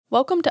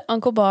Welcome to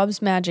Uncle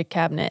Bob's Magic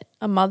Cabinet,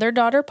 a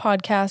mother-daughter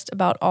podcast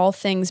about all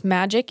things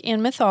magic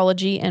and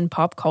mythology and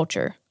pop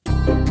culture.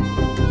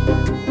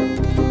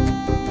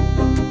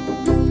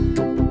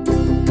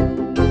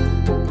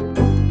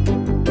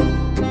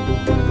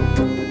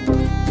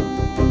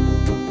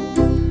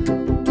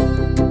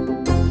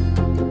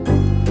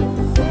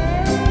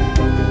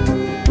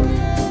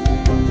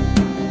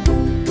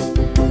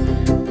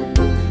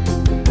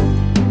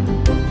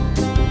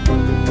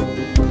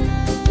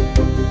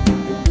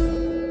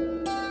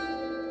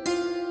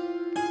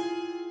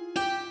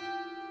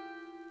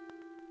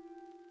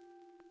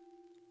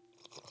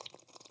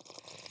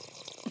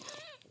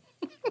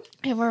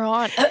 And we're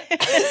on.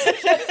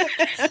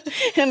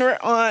 And we're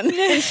on.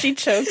 And she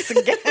chokes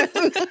again.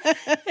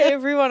 Hey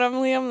everyone, I'm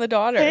Liam the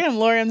daughter. Hey, I'm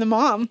Lori, I'm the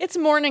mom. It's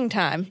morning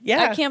time.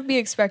 Yeah. I can't be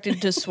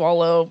expected to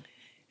swallow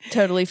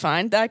totally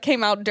fine. That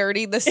came out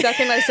dirty. The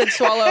second I said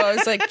swallow, I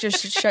was like,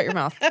 just shut your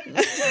mouth.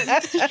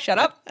 Shut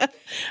up.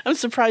 I'm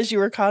surprised you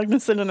were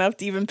cognizant enough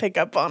to even pick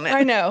up on it.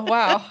 I know.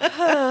 Wow.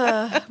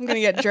 I'm going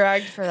to get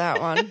dragged for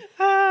that one.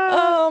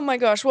 Oh my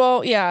gosh.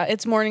 Well, yeah,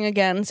 it's morning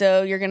again,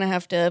 so you're going to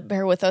have to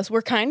bear with us.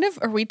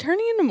 Are we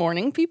turning into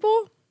morning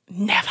people?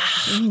 Never.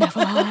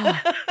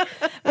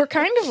 We're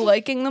kind of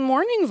liking the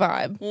morning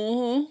vibe.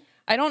 Mm-hmm.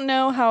 I don't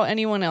know how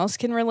anyone else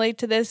can relate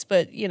to this,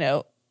 but,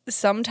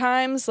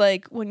 sometimes,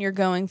 like, when you're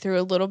going through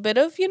a little bit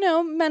of,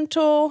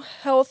 mental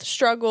health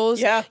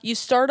struggles, you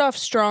start off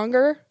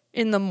stronger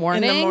in the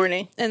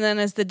morning. And then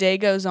as the day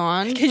goes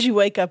on. Because you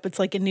wake up, it's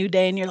like a new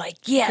day, and you're like,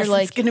 yes,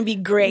 it's going to be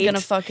great. I'm going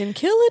to fucking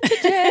kill it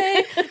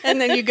today.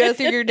 And then you go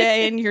through your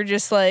day, and you're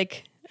just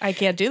like, I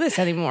can't do this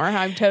anymore.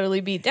 I'm totally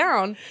beat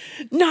down.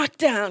 Knocked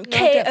down,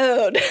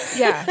 KO'd.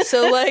 Yeah.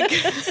 So, like,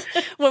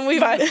 when we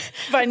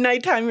by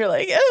nighttime, you're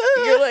like,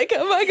 oh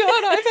my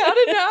God, I've had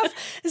enough.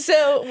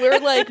 So we're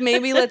like,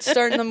 maybe let's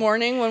start in the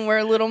morning when we're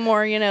a little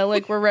more,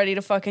 like we're ready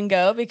to fucking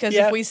go. Because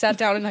if we sat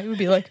down at night, we'd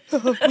be like,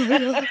 oh my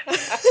God.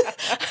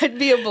 I'd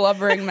be a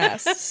blubbering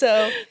mess.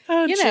 So,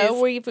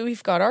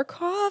 we've got our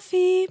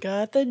coffee.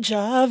 Got the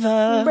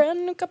Java.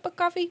 Brand new cup of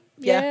coffee.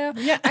 Yeah.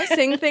 I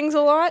sing things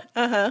a lot.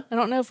 I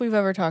don't know if we've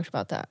ever talked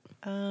about that.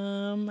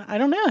 I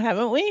don't know.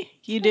 Haven't we?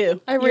 You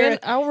do.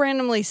 I'll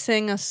randomly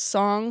sing a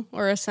song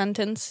or a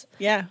sentence.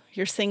 Yeah,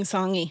 you're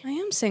sing-songy. I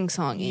am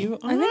sing-songy. You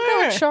I think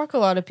that would shock a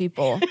lot of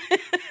people.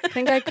 I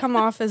think I come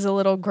off as a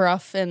little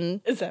gruff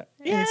and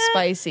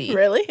spicy.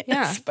 Really?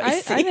 Yeah.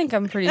 Spicy. I think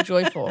I'm pretty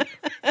joyful.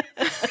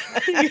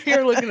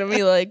 You're looking at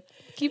me like,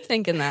 keep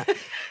thinking that.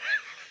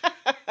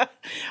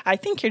 I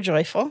think you're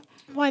joyful.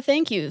 Why,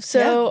 thank you.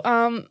 So,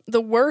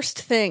 the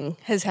worst thing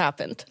has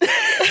happened.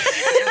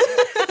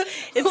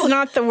 It's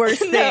not the worst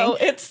thing. No,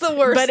 it's the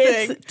worst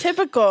thing. But it's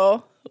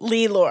typical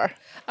Lee lore.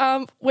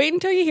 Wait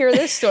until you hear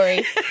this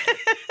story.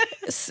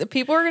 So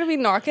people are going to be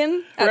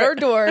knocking at our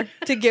door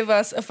to give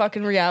us a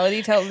fucking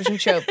reality television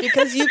show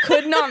because you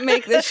could not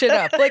make this shit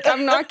up. Like,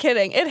 I'm not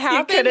kidding. It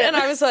happened, and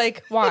I was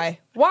like, why?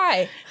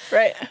 Why?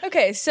 Right.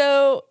 Okay,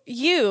 so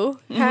you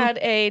had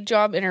a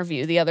job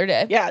interview the other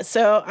day. Yeah,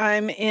 so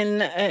I'm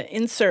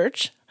in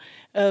search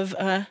of...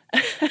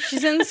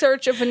 She's in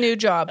search of a new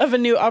job. Of a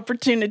new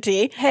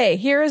opportunity. Hey,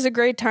 here is a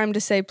great time to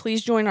say,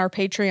 please join our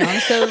Patreon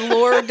so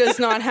Laura does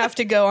not have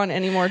to go on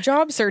any more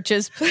job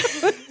searches.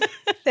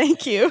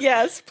 Thank you.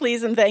 Yes,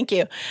 please and thank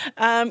you.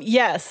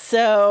 Yes,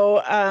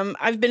 so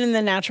I've been in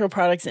the natural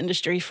products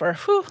industry for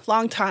a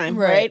long time,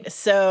 right?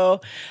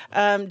 So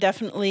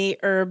definitely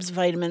herbs,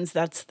 vitamins,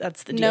 that's the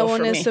deal for me. No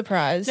one is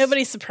surprised.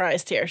 Nobody's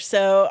surprised here.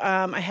 So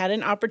I had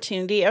an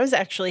opportunity. I was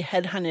actually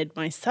headhunted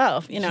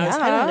myself. I was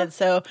headhunted.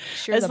 So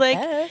I was like,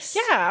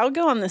 I'll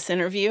go on this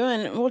interview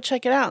and we'll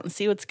check it out and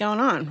see what's going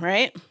on,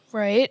 right?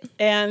 Right.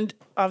 And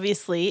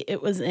obviously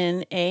it was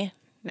in a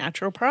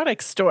natural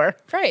products store.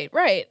 Right.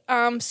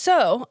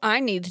 So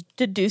I need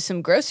to do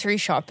some grocery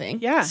shopping.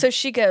 Yeah. So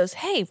she goes,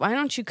 hey, why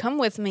don't you come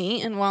with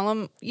me? And while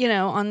I'm,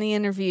 on the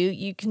interview,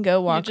 you can go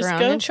walk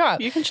around and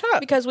shop. You can shop.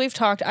 Because we've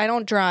talked, I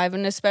don't drive,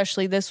 and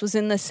especially this was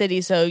in the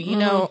city.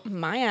 So,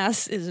 my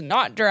ass is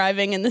not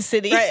driving in the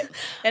city. Right.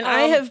 And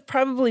I have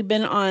probably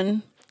been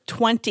on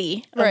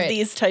 20 of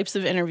these types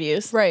of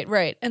interviews.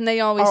 Right. And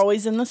they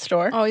always in the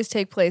store. Always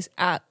take place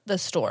at the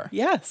store.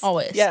 Yes.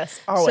 Always.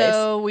 Yes, always.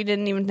 So we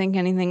didn't even think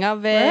anything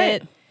of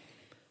it. Right.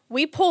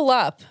 We pull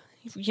up.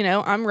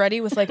 I'm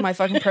ready with like my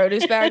fucking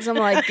produce bags. I'm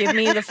like, give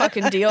me the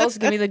fucking deals.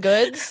 Give me the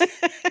goods.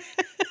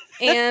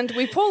 And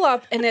we pull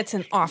up and it's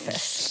an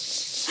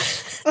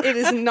office. It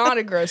is not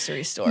a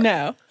grocery store.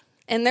 No.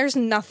 And there's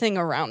nothing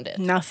around it.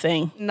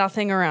 Nothing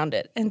around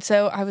it. And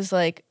so I was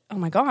like, oh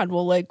my God,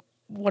 well, like,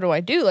 what do I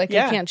do? Like,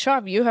 I can't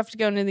shop. You have to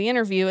go into the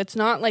interview. It's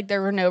not like there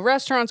were no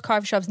restaurants,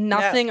 coffee shops,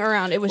 nothing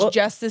around. It was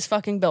just this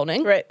fucking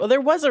building. Right. Well, there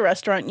was a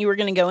restaurant. You were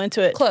going to go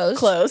into it.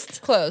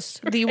 Closed.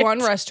 The one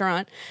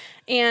restaurant.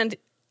 And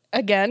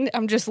again,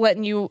 I'm just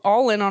letting you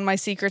all in on my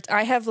secrets.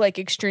 I have like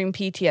extreme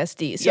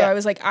PTSD. So I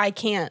was like, I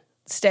can't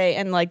stay.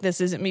 And like, this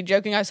isn't me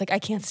joking. I was like, I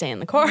can't stay in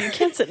the car. You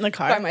can't sit in the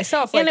car. By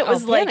myself. And like, it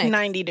was like panic.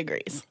 90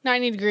 degrees.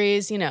 90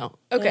 degrees,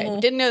 Okay.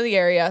 Didn't know the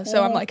area.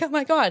 So I'm like, oh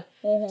my God.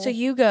 So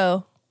you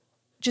go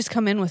just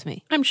come in with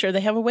me. I'm sure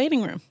they have a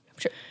waiting room.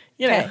 Sure.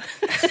 You know.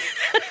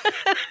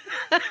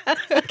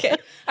 Okay.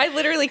 I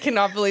literally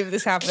cannot believe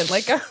this happened.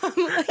 Like,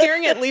 I'm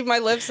hearing it leave my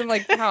lips. I'm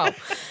like, how?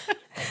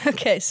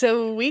 Okay,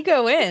 so we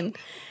go in,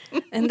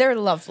 and they're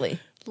lovely.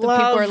 The people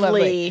are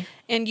lovely.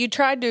 And you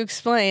tried to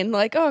explain,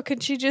 like, oh,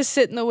 could she just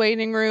sit in the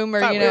waiting room,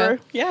 or, you know?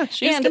 Yeah,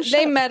 and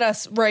they met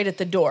us right at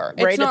the door.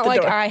 It's not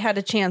like I had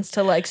a chance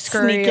to, like,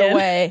 scurry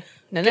away.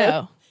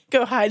 No.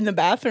 Go hide in the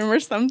bathroom or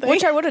something.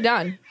 Which I would have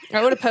done.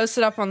 I would have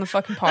posted up on the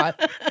fucking pot.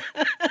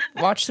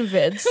 Watched some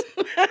vids.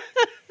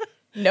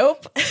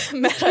 Nope.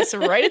 Met us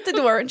right at the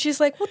door, and she's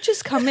like, well,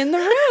 just come in the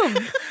room.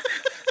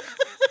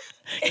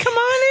 Come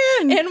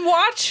on in. And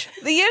watch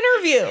the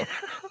interview.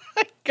 Oh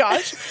my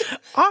gosh.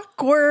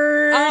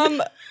 Awkward.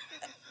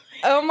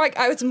 Oh my,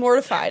 I was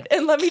mortified.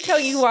 And let me tell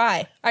you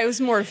why I was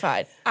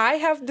mortified. I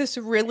have this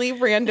really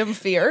random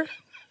fear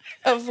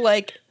of,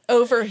 like,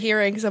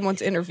 overhearing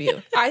someone's interview.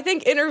 I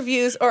think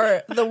interviews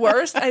are the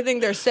worst. I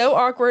think they're so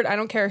awkward. I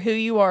don't care who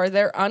you are.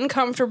 They're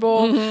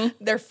uncomfortable.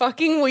 Mm-hmm. They're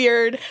fucking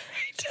weird.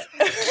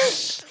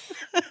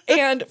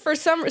 And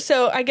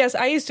so I guess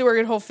I used to work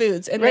at Whole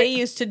Foods, and they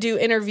used to do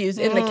interviews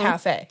in the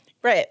cafe.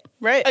 Right.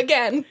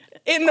 Again,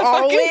 in the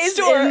fucking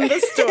store. In the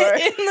store.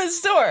 In the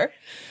store.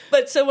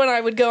 But so when I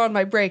would go on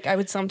my break, I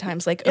would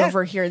sometimes, like,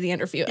 overhear the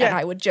interview, and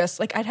I would just,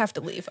 like, I'd have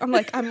to leave. I'm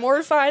like, I'm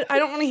mortified. I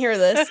don't want to hear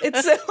this.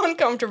 It's so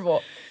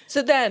uncomfortable.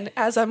 So then,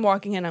 as I'm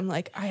walking in, I'm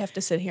like, I have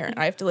to sit here, and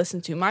I have to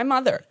listen to my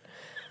mother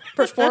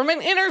perform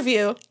an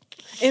interview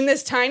in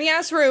this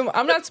tiny-ass room.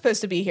 I'm not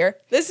supposed to be here.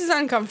 This is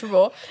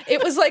uncomfortable.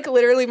 It was, like,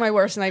 literally my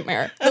worst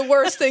nightmare. The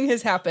worst thing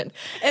has happened.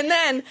 And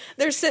then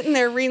they're sitting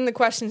there reading the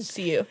questions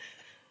to you.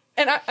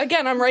 And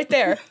I'm right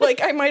there. Like,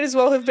 I might as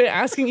well have been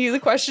asking you the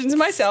questions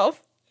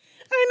myself.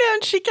 I know,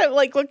 and she kept,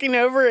 like, looking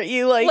over at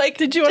you like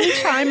did you want to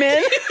chime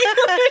in? You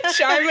want to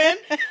chime in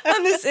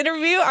on this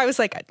interview? I was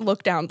like,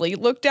 look down, Lee.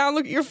 Look down,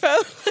 look at your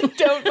phone.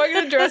 Don't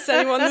fucking address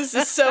anyone. This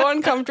is so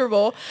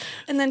uncomfortable.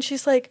 And then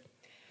she's like,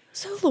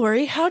 so,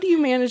 Lori, how do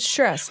you manage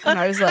stress? And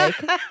I was like,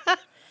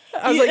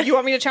 you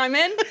want me to chime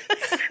in?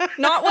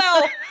 Not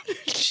well.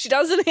 She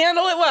doesn't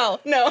handle it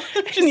well. No.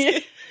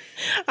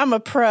 I'm a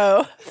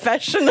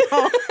professional.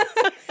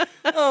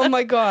 Oh,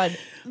 my God.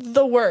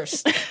 The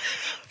worst.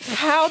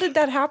 How did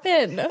that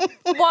happen?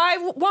 Why?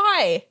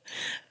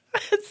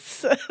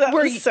 That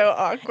was so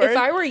awkward. If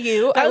I were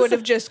you, I would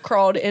have just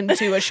crawled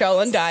into a shell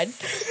and died.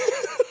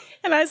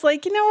 And I was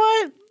like, you know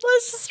what?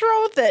 Let's just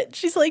roll with it.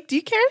 She's like, do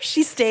you care if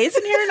she stays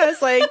in here? And I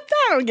was like,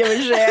 I don't give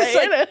a shit.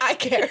 Like, I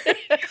care.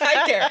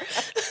 I care.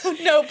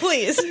 No,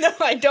 please. No,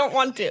 I don't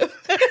want to.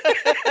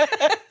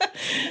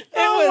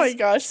 Oh my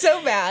gosh.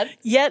 So bad.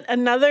 Yet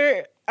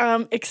another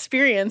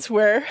experience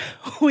where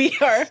we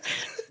are,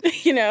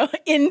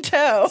 in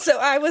tow. So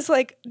I was,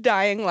 like,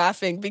 dying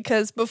laughing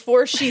because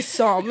before she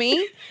saw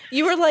me,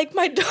 you were like,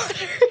 my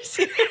daughter's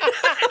here.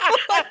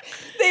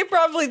 They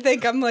probably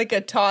think I'm, like, a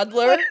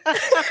toddler. And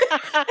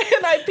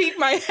I peek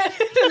my head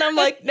in, and I'm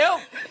like,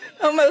 nope,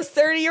 almost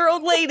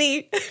 30-year-old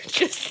lady.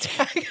 Just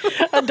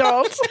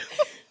adult.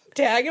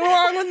 Tagging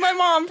along with my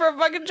mom for a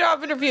fucking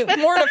job interview.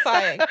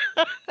 Mortifying.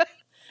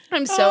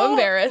 I'm so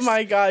embarrassed. Oh,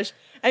 my gosh.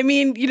 I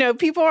mean,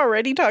 people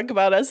already talk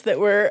about us that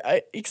we're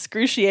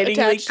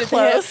excruciatingly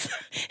close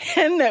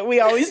and that we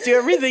always do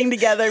everything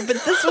together, but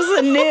this was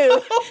a new.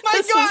 Oh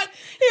my God.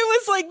 It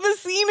was like the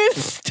scene in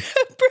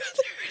Step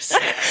Brothers.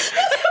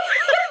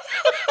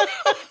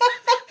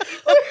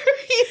 Where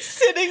he's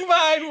sitting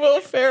behind Will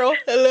Ferrell.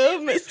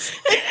 Hello, Miss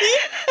Lady.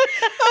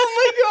 Oh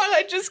my God,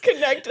 I just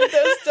connected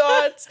those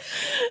dots.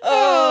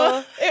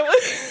 Oh, it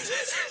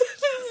was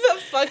the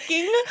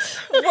fucking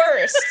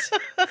worst.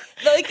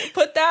 Like,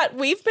 put that,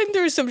 we've been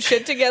through some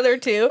shit together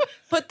too.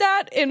 Put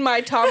that in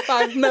my top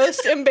 5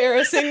 most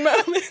embarrassing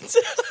moments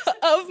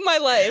of my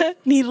life.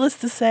 Needless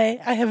to say,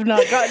 I have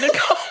not gotten a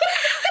call.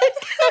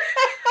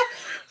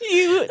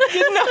 You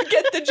did not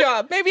get the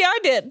job. Maybe I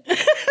did.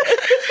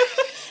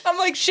 I'm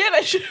like, shit,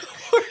 I should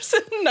have worn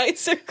some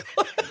nicer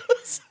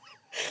clothes.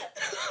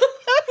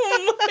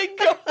 Oh my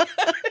God.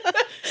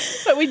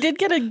 But we did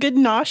get a good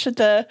nosh at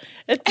the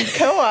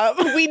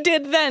co-op. We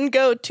did then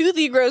go to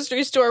the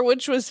grocery store,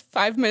 which was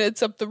 5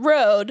 minutes up the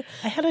road.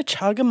 I had a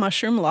chaga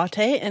mushroom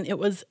latte, and it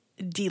was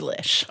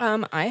delish.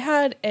 I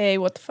had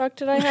what the fuck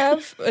did I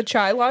have? A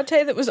chai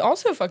latte that was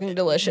also fucking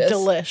delicious.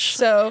 Delish.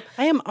 So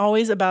I am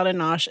always about a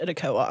nosh at a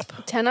co-op.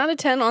 10 out of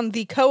 10 on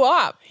the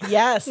co-op.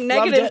 Yes.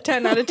 Negative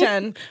 10 out of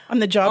 10 on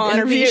the job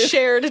interview. The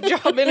shared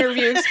job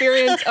interview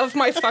experience of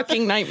my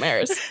fucking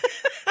nightmares.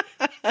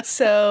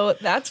 So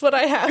that's what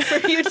I have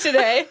for you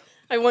today.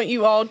 I want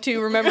you all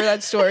to remember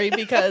that story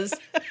because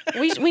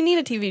we need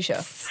a TV show.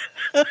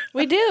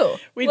 We do.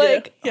 We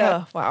do.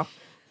 Yeah. Oh,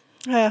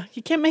 wow.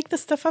 You can't make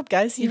this stuff up,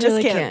 guys. You just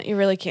really can't. You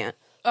really can't.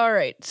 All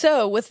right.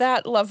 So with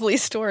that lovely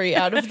story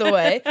out of the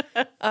way,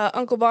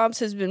 Uncle Bob's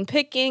has been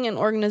picking an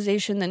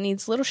organization that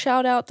needs a little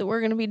shout out that we're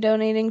going to be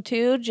donating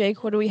to.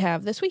 Jake, what do we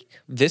have this week?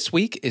 This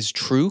week is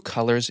True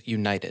Colors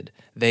United.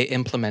 They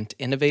implement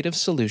innovative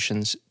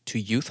solutions to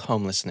youth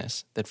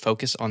homelessness that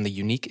focus on the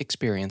unique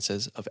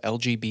experiences of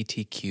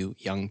LGBTQ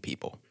young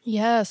people.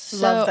 Yes.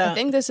 So I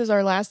think this is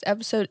our last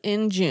episode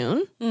in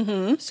June.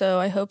 Mm-hmm. So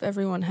I hope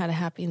everyone had a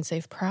happy and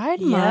safe Pride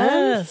Month.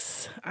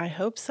 Yes, I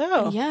hope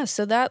so. Yeah,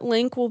 so that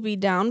link will be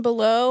down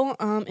below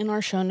in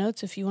our show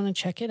notes if you want to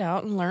check it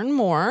out and learn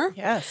more.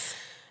 Yes.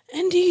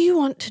 And do you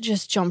want to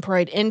just jump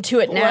right into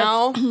it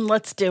now?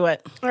 Let's do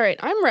it. All right,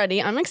 I'm ready.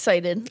 I'm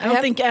excited.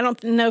 I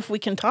don't know if we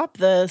can top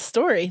the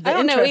story. I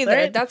don't know either.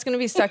 Right? That's going to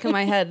be stuck in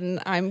my head,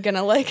 and I'm going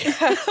to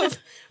have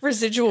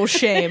residual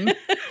shame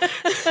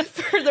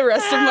for the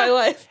rest of my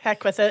life.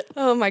 Heck with it.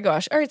 Oh my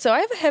gosh. All right, so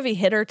I have a heavy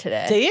hitter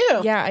today. Do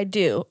you? Yeah, I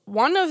do.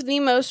 One of the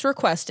most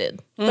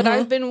requested, but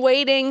I've been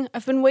waiting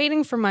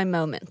for my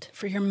moment.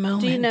 For your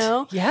moment. Do you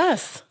know?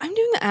 Yes. I'm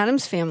doing the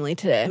Addams Family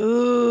today.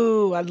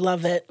 Ooh, I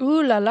love it.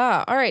 Ooh la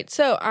la. All right,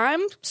 so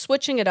I'm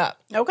switching it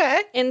up.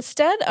 Okay.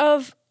 Instead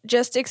of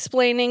just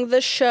explaining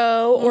the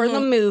show or the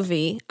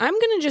movie, I'm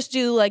going to just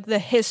do like the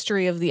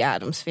history of the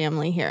Addams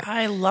Family here.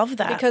 I love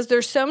that. Because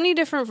there's so many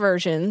different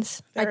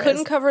versions. I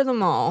couldn't cover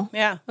them all.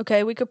 Yeah.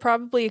 Okay, we could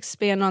probably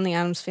expand on the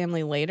Addams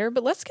Family later,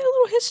 but let's get a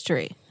little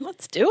history.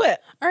 Let's do it.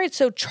 All right,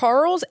 so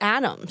Charles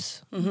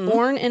Addams,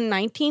 born in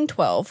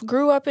 1912,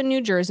 grew up in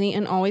New Jersey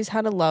and always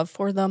had a love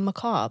for the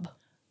macabre.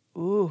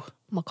 Ooh.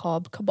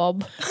 Macabre,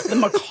 kebab. The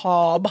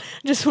macabre.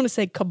 Just want to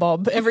say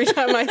kebab every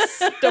time I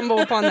stumble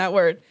upon that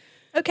word.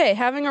 Okay,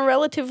 having a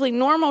relatively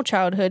normal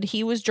childhood,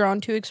 he was drawn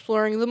to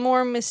exploring the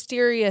more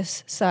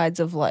mysterious sides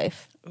of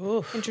life.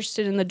 Oof.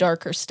 Interested in the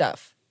darker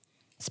stuff.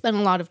 Spent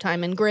a lot of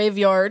time in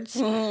graveyards,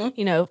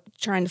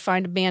 trying to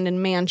find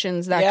abandoned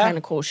mansions, that kind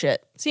of cool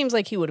shit. Seems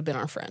like he would have been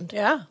our friend.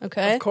 Yeah,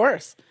 okay, of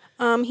course.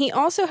 He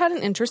also had an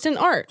interest in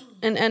art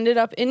and ended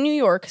up in New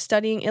York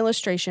studying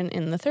illustration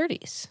in the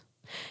 30s.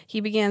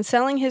 He began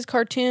selling his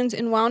cartoons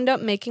and wound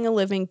up making a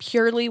living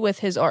purely with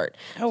his art.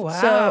 Oh, wow.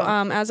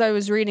 So as I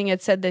was reading,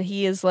 it said that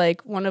he is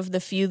like one of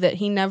the few that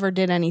he never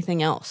did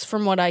anything else,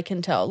 from what I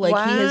can tell. Like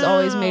he has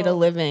always made a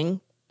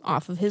living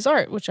off of his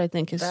art, which I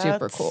think is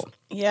super cool.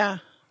 Yeah.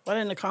 What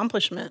an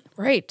accomplishment.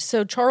 Right.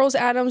 So Charles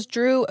Addams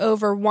drew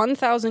over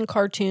 1,000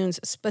 cartoons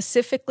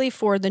specifically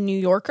for The New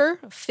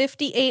Yorker,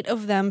 58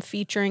 of them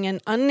featuring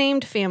an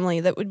unnamed family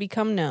that would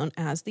become known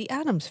as the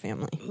Addams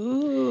Family.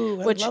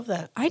 Ooh, I love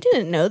that. I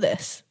didn't know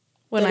this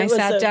when I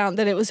sat down,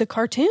 that it was a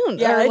cartoon.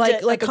 Yeah, or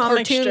like a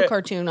cartoon.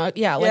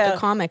 A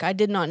comic. I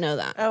did not know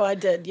that. Oh, I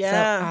did,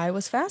 yeah. So I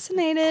was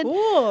fascinated.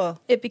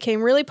 Cool. It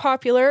became really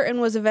popular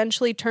and was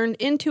eventually turned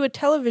into a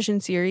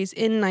television series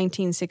in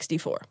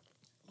 1964.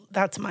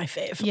 That's my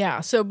fave.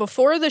 Yeah, so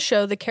before the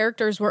show, the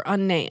characters were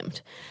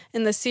unnamed.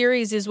 And the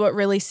series is what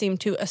really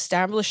seemed to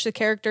establish the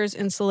characters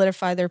and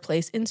solidify their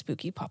place in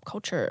spooky pop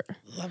culture.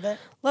 Love it.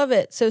 Love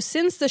it. So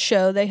since the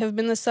show, they have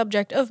been the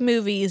subject of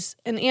movies,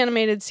 an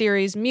animated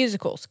series,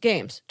 musicals,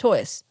 games,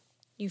 toys.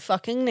 You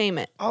fucking name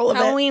it. All of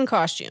Halloween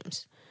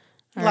costumes.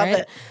 Love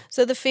it.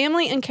 So the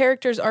family and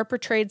characters are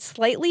portrayed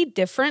slightly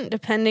different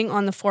depending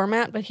on the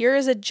format, but here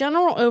is a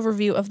general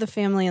overview of the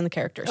family and the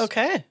characters.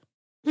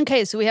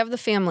 Okay, so we have the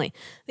family.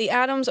 The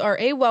Addams are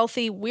a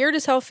wealthy,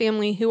 weird-as-hell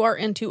family who are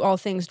into all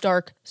things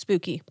dark,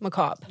 spooky,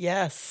 macabre.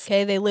 Yes.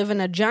 Okay, they live in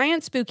a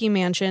giant spooky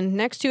mansion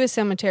next to a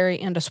cemetery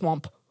and a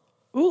swamp.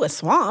 Ooh, a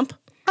swamp?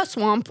 A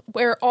swamp,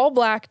 wear all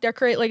black,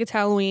 decorate like it's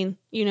Halloween.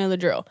 You know the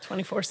drill.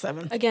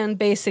 24/7. Again,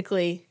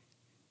 basically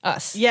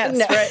us. Yes,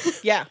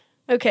 right. Yeah.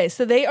 Okay,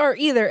 so they are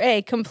either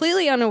A,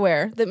 completely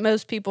unaware that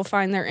most people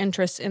find their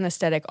interests in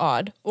aesthetic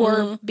odd,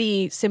 or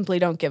B, simply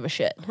don't give a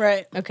shit.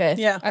 Right. Okay.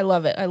 Yeah. I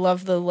love it. I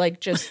love the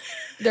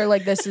they're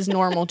like, this is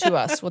normal to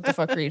us. What the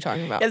fuck are you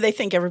talking about? Yeah, they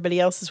think everybody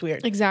else is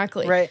weird.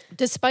 Exactly. Right.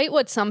 Despite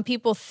what some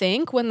people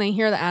think when they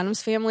hear the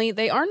Addams Family,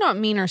 they are not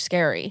mean or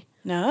scary.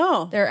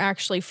 No. They're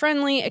actually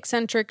friendly,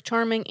 eccentric,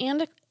 charming,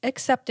 and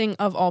accepting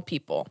of all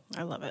people.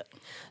 I love it.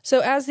 So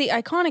as the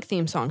iconic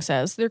theme song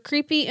says, they're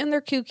creepy and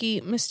they're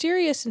kooky,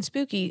 mysterious and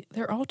spooky.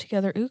 They're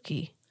altogether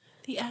ooky.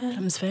 The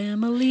Addams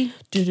Family.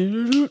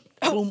 Boom,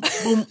 boom.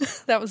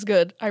 That was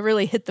good. I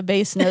really hit the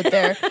bass note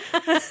there.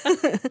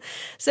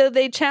 So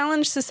they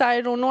challenge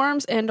societal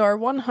norms and are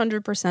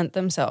 100%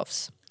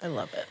 themselves. I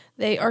love it.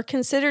 They are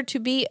considered to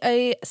be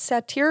a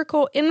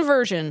satirical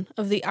inversion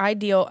of the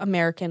ideal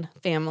American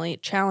family,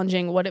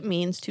 challenging what it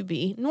means to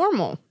be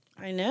normal.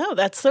 I know.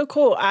 That's so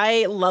cool.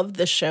 I loved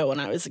this show when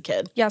I was a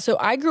kid. Yeah, so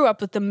I grew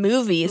up with the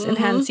movies and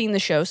hadn't seen the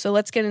show, so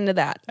let's get into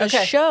that. The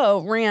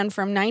show ran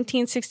from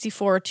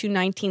 1964 to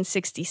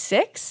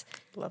 1966.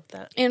 Love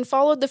that. And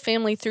followed the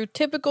family through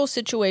typical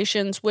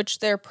situations, which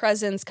their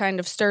presence kind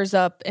of stirs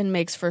up and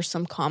makes for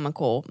some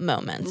comical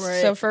moments. Right.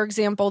 So, for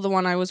example, the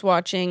one I was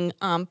watching,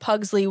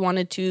 Pugsley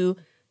wanted to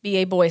be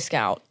a Boy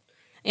Scout.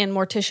 And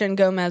Morticia and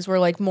Gomez were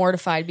like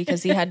mortified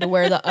because he had to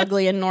wear the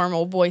ugly and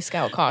normal Boy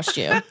Scout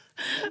costume.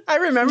 I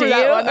remember Do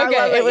that you? one. Okay,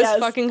 I love it was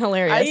fucking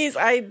hilarious.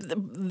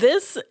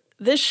 This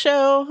this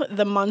show,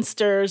 the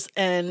Munsters,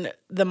 and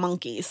the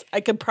Monkeys.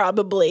 I could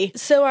probably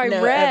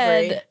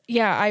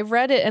I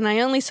read it, and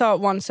I only saw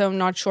it once, so I'm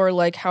not sure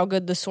like how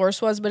good the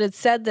source was, but it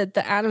said that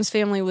the Addams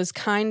Family was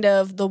kind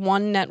of the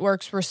one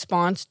network's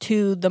response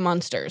to the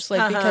Munsters,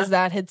 like because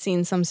that had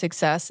seen some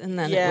success, and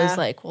then it was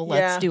like, well,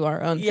 let's do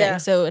our own thing.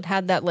 So it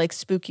had that like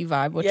spooky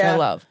vibe, which I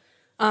love.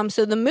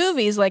 So the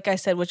movies, like I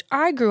said, which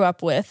I grew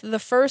up with, the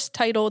first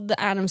titled The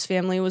Addams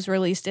Family was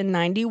released in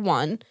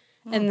 91.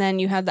 And then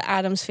you had the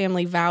Addams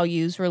Family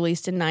Values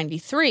released in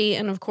 93,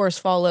 and of course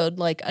followed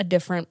like a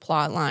different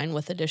plot line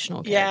with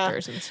additional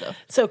characters and stuff.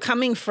 So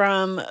coming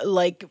from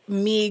like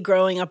me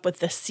growing up with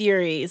the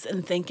series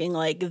and thinking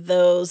like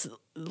those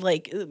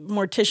like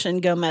Morticia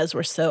and Gomez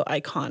were so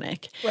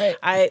iconic.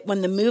 Right.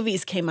 When the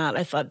movies came out,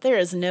 I thought there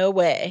is no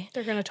way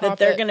they're going to top that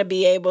they're going to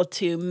be able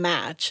to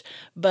match.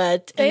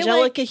 But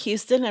Angelica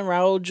Houston and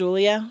Raul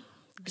Julia.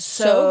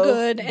 So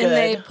good. And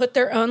they put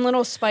their own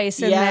little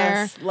spice in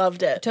there.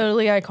 Loved it.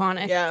 Totally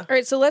iconic. Yeah. All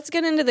right, so let's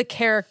get into the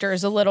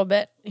characters a little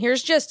bit.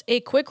 Here's just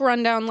a quick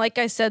rundown. Like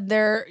I said,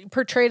 they're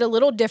portrayed a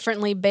little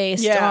differently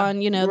based on,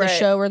 the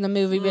show or the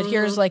movie, but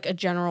here's like a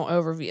general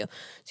overview.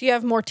 So you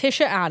have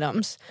Morticia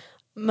Addams,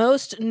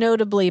 most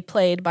notably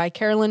played by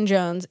Carolyn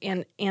Jones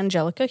and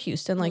Angelica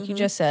Houston, like you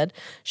just said.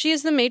 She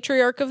is the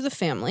matriarch of the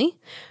family.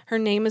 Her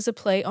name is a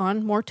play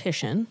on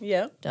mortician.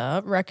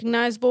 Yeah.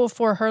 Recognizable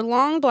for her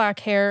long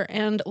black hair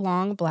and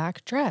long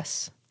black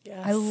dress.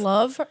 Yes. I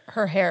love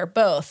her hair,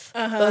 both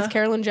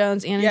Carolyn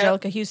Jones and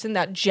Angelica Houston,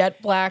 that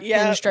jet black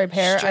pinstripe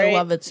hair. I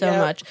love it so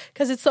much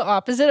because it's the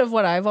opposite of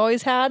what I've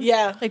always had.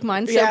 Yeah. Like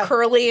mine's so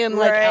curly and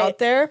like out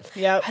there.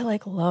 Yeah. I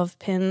like love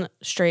pin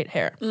straight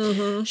hair.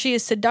 She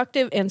is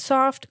seductive and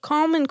soft,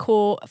 calm and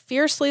cool,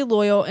 fiercely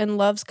loyal, and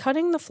loves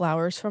cutting the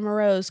flowers from a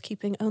rose,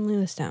 keeping only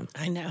the stem.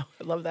 I know.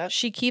 I love that.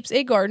 She keeps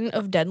a garden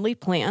of deadly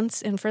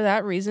plants and for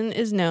that reason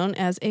is known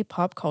as a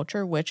pop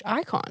culture witch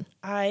icon.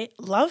 I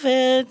love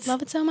it.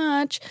 Love it so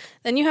much.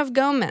 Then you have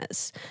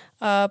Gomez,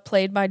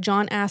 played by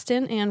John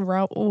Astin and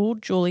Raul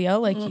Julia,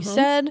 like you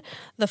said,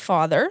 the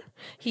father.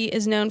 He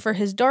is known for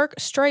his dark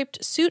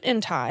striped suit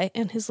and tie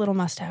and his little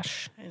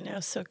mustache. I know,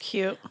 so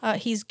cute.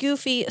 He's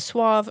goofy,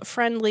 suave,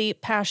 friendly,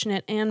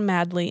 passionate, and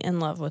madly in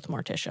love with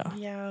Morticia.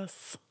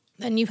 Yes.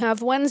 Then you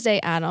have Wednesday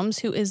Addams,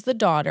 who is the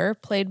daughter,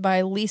 played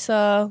by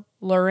Lisa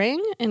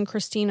Loring and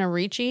Christina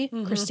Ricci.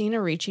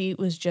 Christina Ricci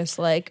was just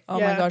like, oh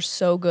my gosh,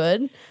 so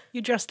good.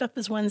 You dressed up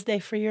as Wednesday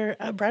for your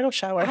bridal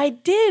shower. I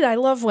did. I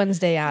love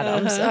Wednesday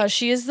Addams.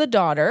 She is the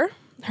daughter.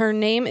 Her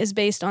name is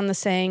based on the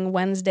saying,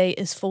 Wednesday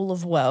is full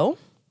of woe,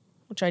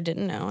 which I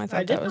didn't know. I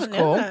thought that was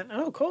cool. That.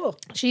 Oh, cool.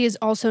 She is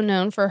also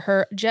known for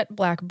her jet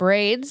black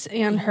braids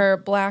and her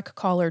black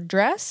collared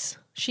dress.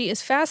 She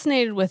is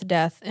fascinated with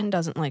death and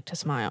doesn't like to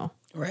smile.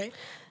 Right.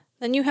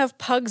 Then you have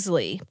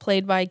Pugsley,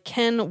 played by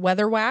Ken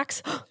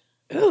Weatherwax.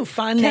 Ooh,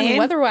 fun Ken name.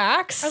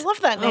 Weatherwax. I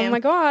love that name. Oh my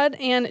God.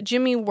 And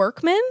Jimmy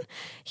Workman.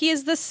 He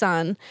is the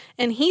son,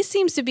 and he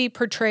seems to be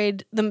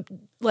portrayed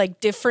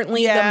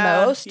differently the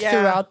most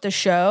throughout the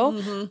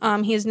show.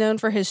 He is known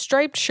for his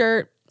striped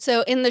shirt.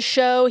 So in the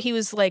show, he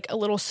was like a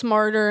little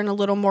smarter and a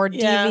little more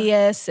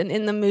devious, and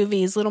in the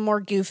movies, a little more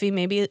goofy,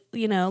 maybe, a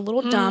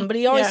little dumb, but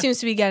he always seems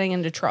to be getting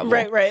into trouble.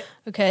 Right.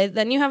 Okay.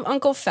 Then you have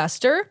Uncle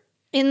Fester.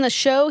 In the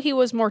show, he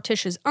was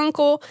Morticia's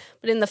uncle,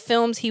 but in the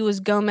films, he was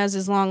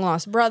Gomez's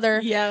long-lost brother.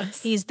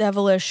 Yes. He's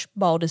devilish,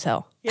 bald as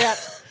hell. Yeah.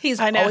 He's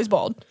always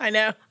bald. I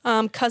know.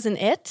 Cousin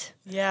It.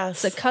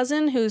 Yes. It's a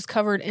cousin who's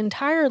covered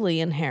entirely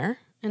in hair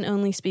and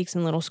only speaks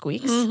in little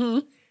squeaks.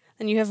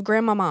 And you have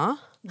Grandmama,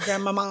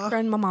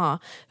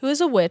 who is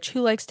a witch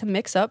who likes to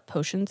mix up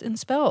potions and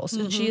spells.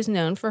 And she is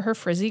known for her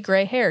frizzy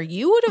gray hair.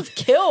 You would have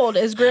killed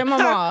as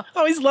Grandmama. I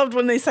always loved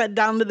when they sat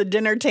down to the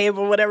dinner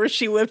table, whatever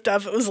she whipped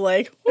up, it was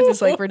like... It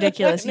was like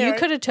ridiculous. You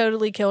could have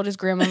totally killed as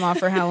Grandmama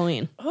for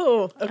Halloween.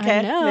 Oh,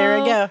 okay. There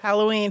we go.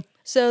 Halloween.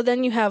 So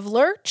then you have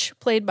Lurch,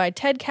 played by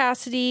Ted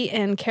Cassidy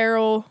and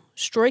Carol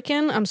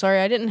Stroiken. I'm sorry,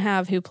 I didn't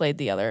have who played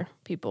the other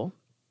people.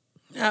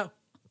 Oh.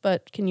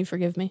 But can you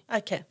forgive me? I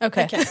can.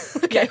 Okay.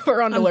 Okay,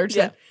 we're on to Lurch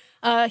then.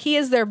 He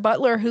is their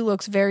butler who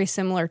looks very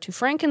similar to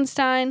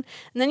Frankenstein.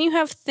 And then you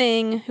have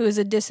Thing, who is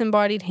a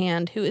disembodied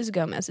hand, who is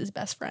Gomez's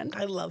best friend.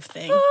 I love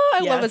Thing. Oh,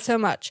 I love it so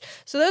much.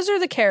 So those are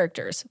the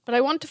characters. But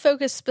I want to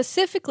focus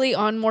specifically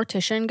on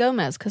Morticia and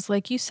Gomez because,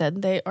 like you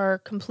said, they are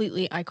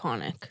completely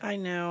iconic. I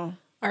know.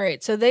 All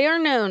right, so they are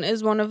known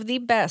as one of the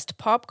best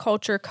pop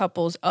culture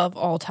couples of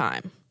all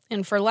time.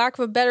 And for lack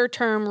of a better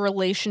term,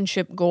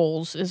 relationship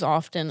goals is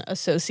often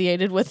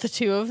associated with the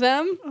two of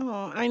them.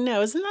 Oh, I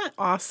know. Isn't that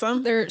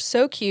awesome? They're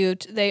so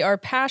cute. They are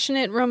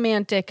passionate,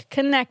 romantic,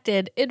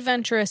 connected,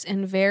 adventurous,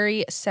 and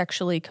very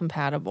sexually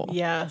compatible.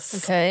 Yes.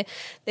 Okay?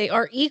 They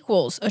are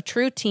equals, a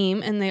true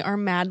team, and they are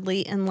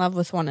madly in love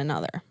with one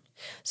another.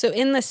 So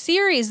in the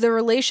series, the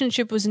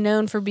relationship was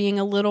known for being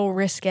a little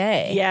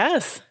risque.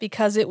 Yes.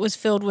 Because it was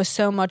filled with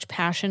so much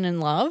passion and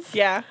love.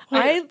 Yeah.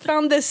 I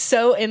found this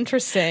so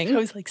interesting. I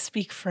was like,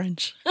 speak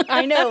French.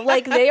 I know.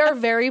 Like, they are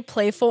very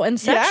playful and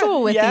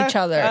sexual with each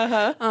other.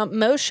 Uh-huh.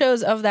 Most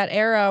shows of that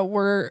era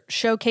were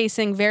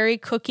showcasing very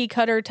cookie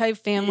cutter type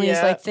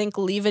families, like think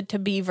Leave It to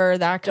Beaver,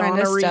 that kind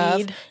of stuff.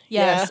 Reed.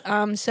 Yes.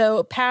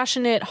 So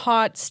passionate,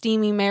 hot,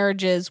 steamy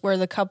marriages where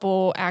the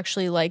couple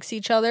actually likes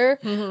each other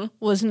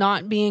was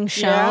not being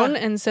shown.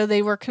 And so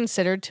they were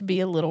considered to be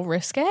a little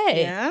risque.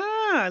 Yeah,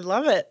 I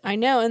love it. I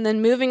know. And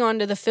then moving on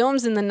to the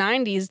films in the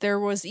 90s, there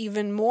was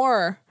even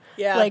more.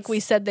 Yes. Like we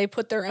said, they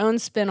put their own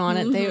spin on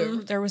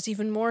it. There was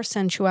even more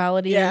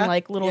sensuality and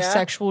like little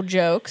sexual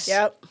jokes.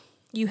 Yep.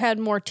 You had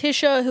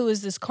Morticia, who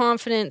was this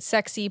confident,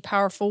 sexy,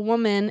 powerful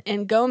woman,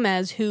 and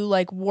Gomez, who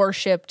like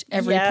worshipped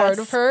every part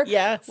of her,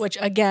 which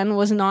again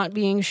was not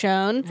being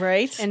shown.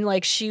 Right. And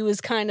like she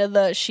was kind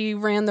of she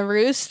ran the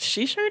roost.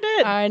 She sure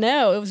did. I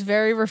know. It was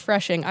very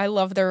refreshing. I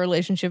love their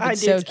relationship.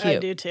 It's so cute. I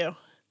do too.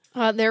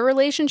 Their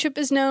relationship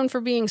is known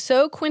for being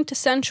so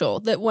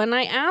quintessential that when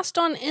I asked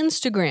on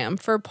Instagram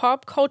for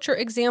pop culture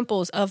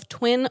examples of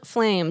twin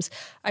flames,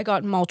 I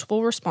got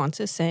multiple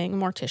responses saying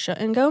Morticia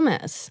and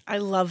Gomez. I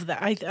love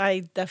that.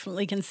 I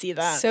definitely can see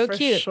that. So for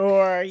cute.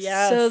 Sure,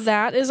 yes. So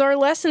that is our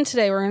lesson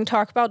today. We're going to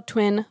talk about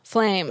twin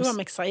flames. Ooh, I'm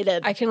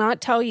excited. I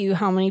cannot tell you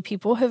how many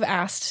people have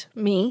asked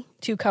me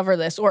to cover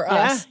this or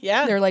us.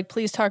 Yeah. They're like,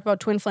 please talk about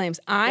twin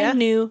flames. I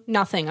knew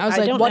nothing. I was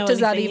like, don't what know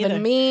does that anything even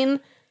either. mean?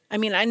 I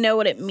mean, I know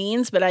what it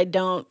means, but I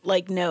don't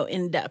like know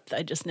in depth.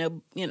 I just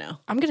know,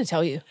 I'm going to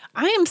tell you.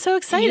 I am so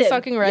excited. Are you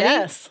fucking ready?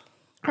 Yes.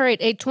 All right.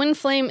 A twin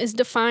flame is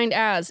defined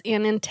as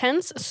an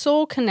intense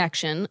soul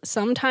connection,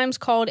 sometimes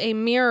called a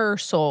mirror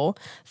soul,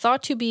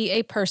 thought to be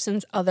a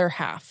person's other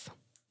half.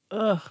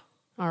 Ugh.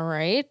 All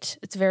right.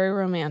 It's very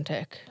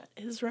romantic.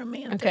 Is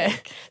romantic. Okay.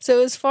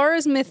 So as far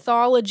as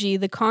mythology,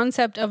 the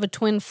concept of a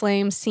twin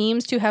flame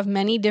seems to have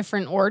many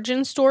different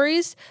origin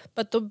stories,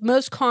 but the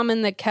most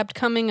common that kept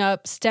coming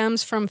up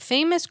stems from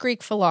famous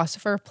Greek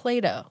philosopher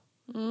Plato.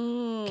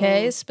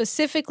 Okay,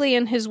 specifically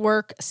in his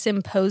work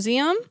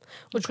Symposium,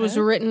 which was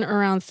written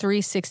around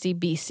 360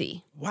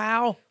 BC.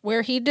 Wow.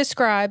 Where he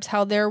describes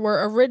how there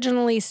were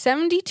originally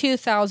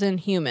 72,000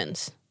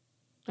 humans.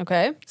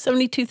 Okay?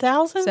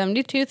 72,000?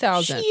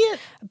 72,000. Shit.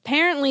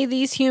 Apparently,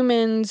 these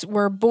humans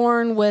were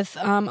born with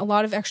a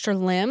lot of extra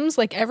limbs.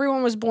 Like,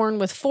 everyone was born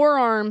with 4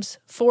 arms,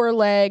 4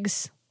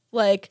 legs.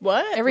 Like,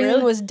 what? Everything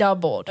Really? was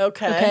doubled.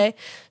 Okay?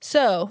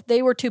 So,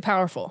 they were too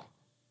powerful.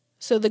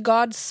 So, the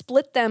gods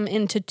split them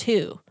into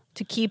 2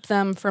 to keep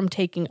them from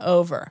taking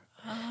over,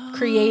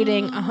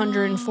 creating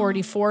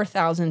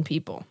 144,000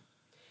 people.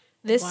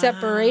 This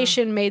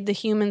separation made the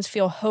humans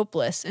feel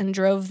hopeless and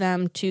drove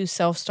them to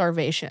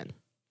self-starvation.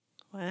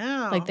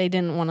 Wow. Like they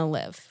didn't want to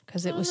live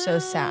because it was so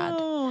sad.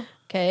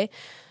 Okay.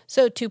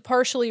 So to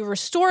partially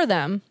restore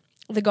them,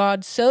 the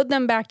gods sewed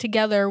them back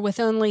together with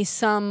only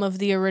some of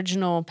the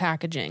original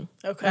packaging.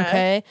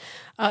 Okay.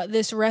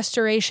 This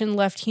restoration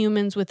left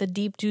humans with a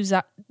deep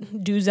desire.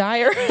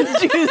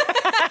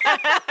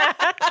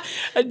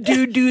 A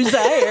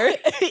desire.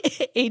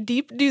 A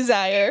deep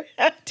desire.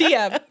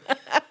 TM.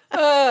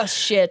 Oh,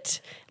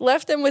 shit.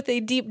 Left them with a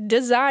deep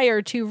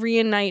desire to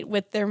reunite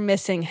with their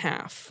missing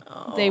half.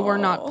 They were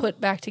not put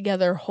back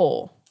together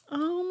whole.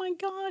 Oh my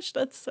gosh,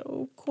 that's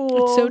so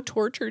cool. It's so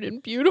tortured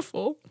and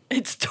beautiful.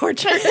 It's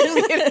tortured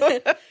and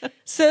beautiful.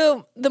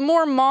 So the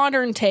more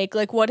modern take,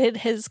 like what it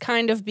has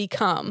kind of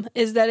become,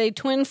 is that a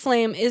twin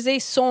flame is a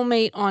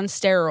soulmate on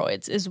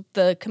steroids, is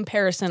the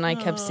comparison I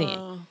kept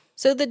seeing.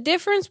 So the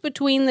difference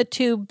between the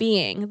two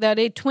being that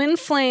a twin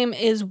flame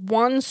is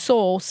one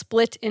soul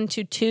split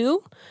into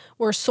 2,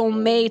 where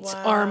soulmates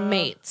are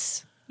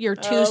mates. Your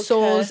 2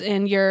 souls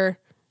in your...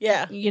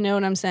 Yeah. You know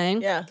what I'm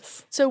saying?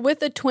 Yes. So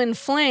with a twin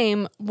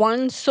flame,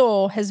 one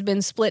soul has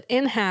been split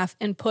in half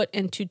and put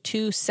into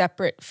 2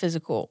 separate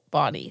physical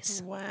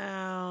bodies.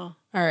 Wow.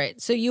 All right.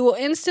 So you will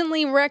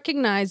instantly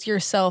recognize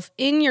yourself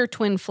in your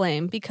twin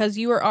flame because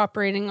you are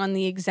operating on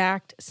the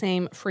exact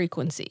same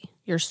frequency.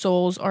 Your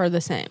souls are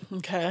the same.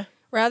 Okay.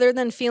 Rather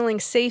than feeling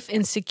safe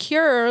and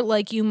secure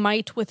like you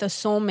might with a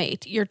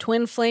soulmate, your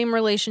twin flame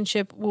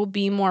relationship will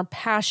be more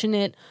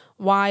passionate,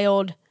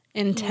 wild,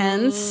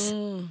 intense,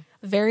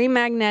 very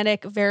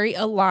magnetic, very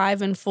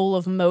alive and full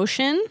of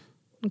motion.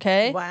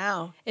 Okay?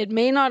 Wow. It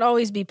may not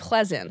always be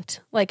pleasant.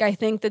 Like, I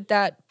think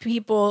that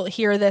people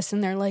hear this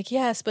and they're like,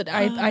 yes, but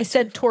I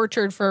said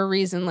tortured for a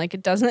reason. Like,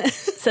 it doesn't. It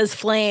says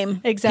flame.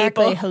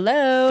 Exactly. People.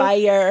 Hello.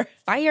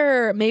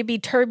 Fire. Maybe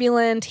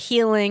turbulent,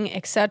 healing,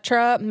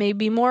 etc.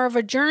 Maybe more of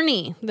a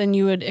journey than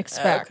you would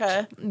expect.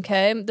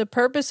 Okay. The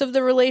purpose of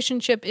the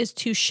relationship is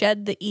to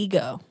shed the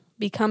ego,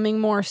 becoming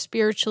more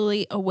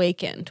spiritually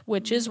awakened,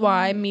 which is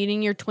why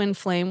meeting your twin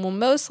flame will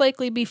most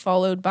likely be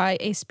followed by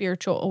a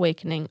spiritual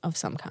awakening of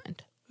some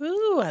kind.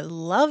 Ooh, I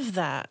love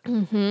that.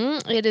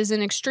 It is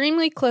an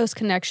extremely close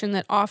connection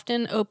that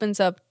often opens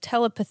up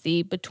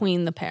telepathy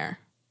between the pair.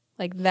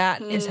 Like,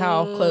 that is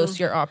how close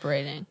you're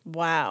operating.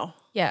 Wow.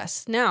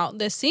 Yes. Now,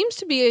 this seems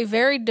to be a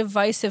very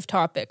divisive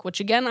topic, which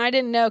again, I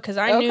didn't know because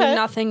I knew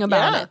nothing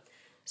about it.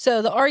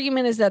 So the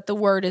argument is that the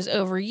word is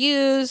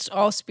overused,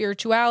 all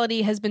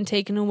spirituality has been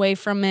taken away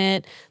from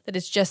it, that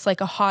it's just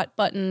like a hot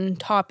button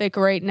topic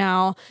right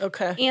now.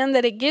 Okay. And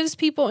that it gives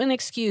people an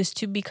excuse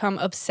to become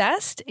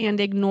obsessed and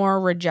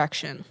ignore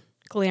rejection,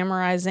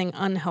 glamorizing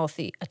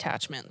unhealthy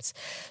attachments.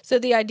 So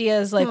the idea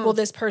is like, well,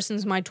 this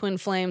person's my twin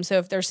flame, so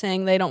if they're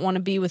saying they don't want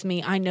to be with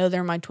me, I know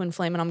they're my twin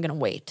flame and I'm going to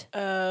wait.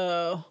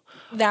 Oh.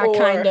 That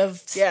kind of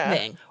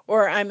thing.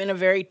 Or I'm in a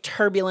very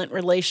turbulent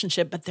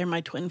relationship, but they're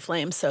my twin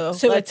flame, so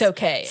it's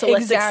okay. So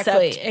let's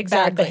accept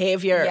bad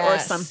behavior or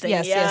something.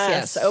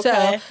 Yes.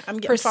 Okay. So I'm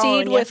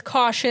proceed with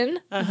caution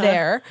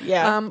there.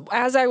 Yeah.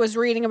 As I was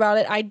reading about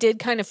it, I did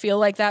kind of feel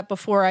like that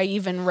before I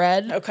even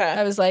read. Okay.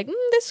 I was like,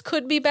 this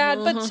could be bad,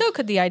 but so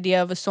could the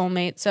idea of a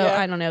soulmate. So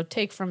I don't know.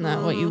 Take from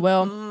that what you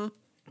will.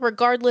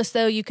 Regardless,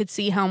 though, you could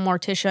see how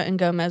Morticia and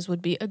Gomez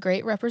would be a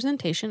great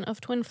representation of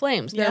twin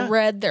flames. They're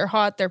red, they're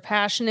hot, they're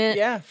passionate.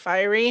 Yeah,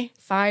 fiery.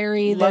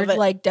 They're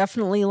like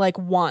definitely like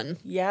one.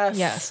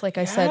 Yes. Like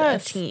I said, a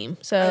team.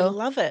 So I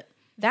love it.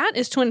 That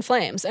is twin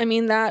flames. I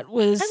mean, that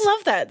was... I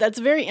love that. That's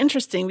very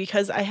interesting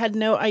because I had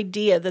no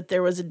idea that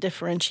there was a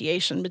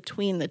differentiation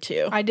between the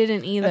two. I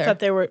didn't either. I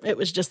thought it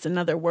was just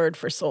another word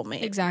for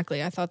soulmate.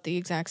 Exactly. I thought the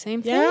exact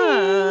same thing.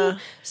 Yeah.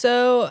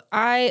 So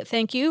I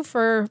thank you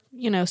for,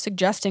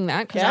 suggesting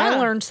that because I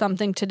learned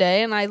something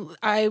today and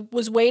I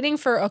was waiting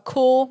for a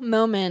cool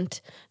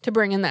moment to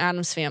bring in the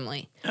Addams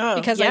family. Oh,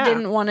 because I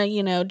didn't want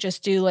to,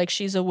 just do like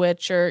she's a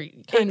witch or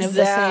kind of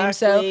the same.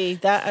 So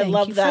I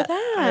love that.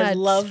 I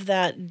love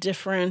that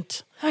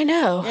different. I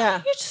know.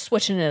 Yeah. You're just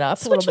switching it up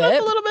a little bit.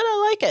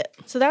 I like it.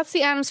 So that's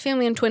the Addams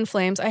family and twin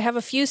flames. I have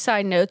a few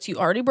side notes. You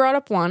already brought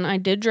up one. I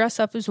did dress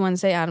up as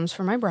Wednesday Addams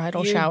for my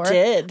bridal shower. You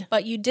did.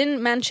 But you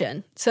didn't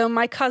mention. So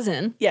my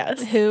cousin,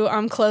 yes, who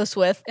I'm close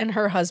with, and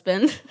her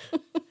husband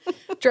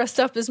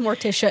dressed up as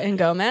Morticia and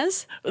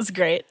Gomez. It was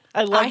great.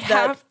 I love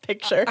that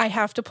picture. I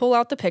have to pull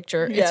out the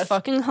picture. Yes. It's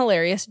fucking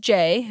hilarious.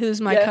 Jay, who's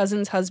my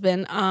cousin's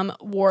husband,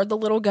 wore the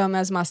little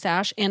Gomez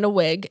mustache and a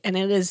wig, and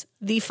it is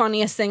the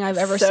funniest thing I've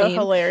ever seen.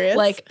 Hilarious.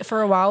 Like,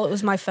 for a while, it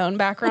was my phone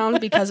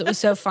background because it was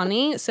so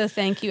funny. So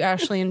thank you,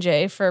 Ashley and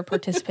Jay, for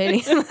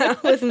participating in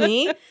that with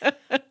me.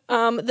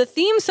 The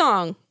theme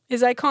song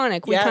is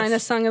iconic. We kind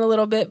of sung it a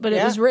little bit, but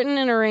it was written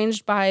and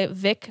arranged by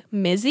Vic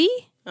Mizzy.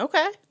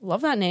 Okay.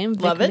 Love that name,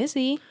 Vic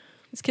Mizzy.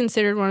 It's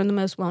considered one of the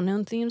most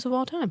well-known themes of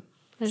all time.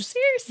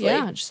 Seriously?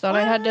 Yeah, I just thought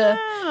I had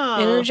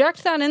to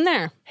interject that in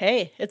there.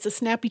 Hey, it's a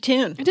snappy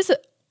tune. It is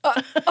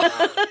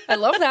I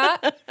love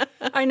that.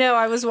 I know,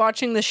 I was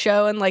watching the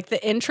show and like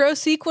the intro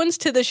sequence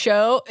to the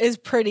show is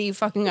pretty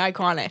fucking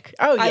iconic.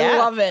 Oh, yeah. I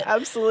love it.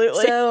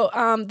 Absolutely.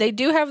 So they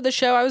do have the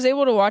show. I was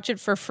able to watch it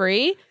for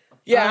free.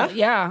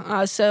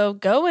 Yeah. So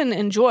go and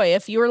enjoy.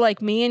 If you were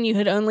like me and you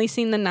had only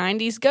seen the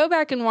 90s, go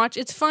back and watch.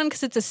 It's fun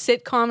because it's a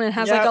sitcom and it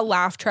has like a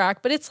laugh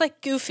track, but it's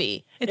like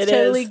goofy. It's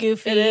totally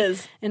goofy. It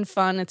is. And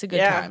fun. It's a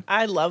good time.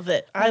 I love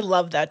it. I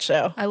love that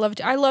show. I love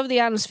the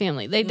Addams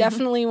family. They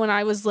definitely, when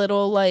I was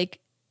little, like,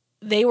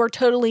 they were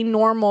totally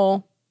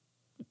normal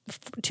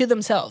to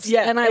themselves.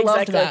 Yeah, and I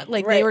loved that.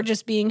 Like, they were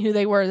just being who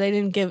they were. They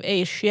didn't give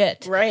a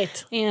shit.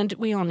 Right. And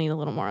we all need a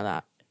little more of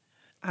that.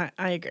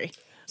 I agree.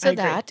 So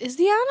that is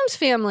the Addams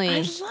family.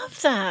 I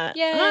love that.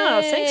 Yay.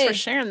 Oh, thanks for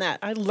sharing that.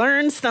 I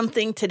learned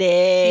something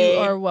today.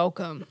 You are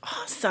welcome.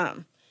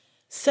 Awesome.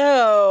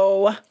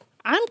 So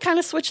I'm kind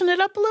of switching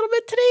it up a little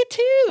bit today,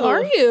 too.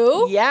 Are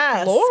you?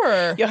 Yes.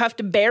 Lore. You'll have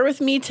to bear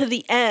with me to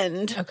the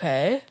end.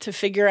 Okay. To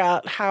figure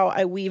out how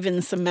I weave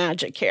in some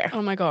magic here.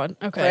 Oh, my God.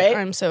 Okay. Right?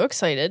 I'm so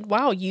excited.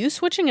 Wow, you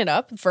switching it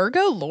up?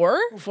 Virgo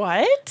lore?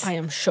 What? I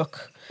am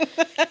shook.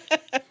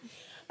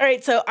 All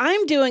right, so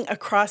I'm doing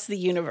Across the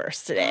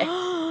Universe today.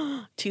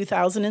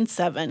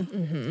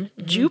 2007.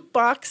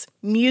 Jukebox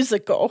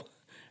musical.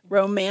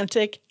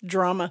 Romantic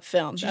drama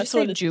film. Did you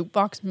say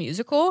jukebox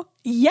musical?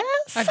 Yes.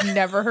 I've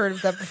never heard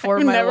of that before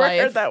in my life. I've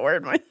never heard that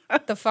word.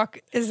 The fuck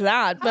is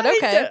that? But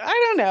okay.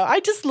 I don't know. I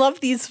just love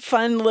these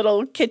fun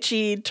little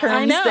kitschy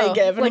terms they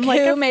give. And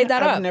like, who made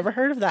that up? I've never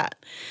heard of that.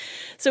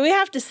 So we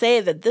have to say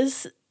that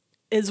this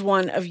is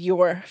one of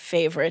your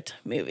favorite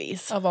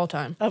movies. Of all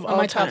time. Of all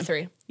time. Top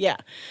 3. Yeah.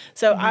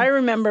 So I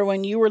remember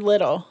when you were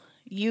little,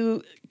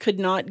 you could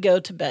not go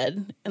to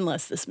bed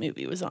unless this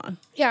movie was on.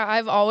 Yeah,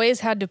 I've always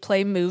had to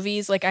play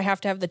movies. Like, I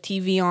have to have the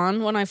TV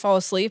on when I fall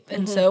asleep.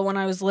 And so when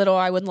I was little,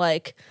 I would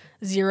like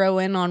zero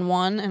in on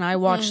one, and I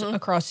watched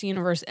Across the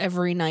Universe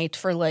every night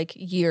for like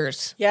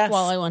years. Yes.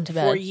 While I went to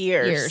bed. For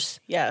years.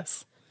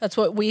 Yes. That's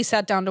what we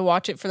sat down to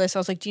watch it for this. I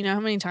was like, do you know how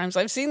many times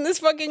I've seen this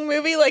fucking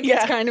movie? Like,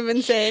 it's kind of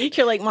insane.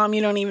 You're like, Mom,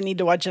 you don't even need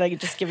to watch it. I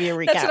could just give you a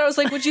recap. That's what I was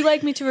like, would you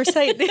like me to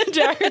recite the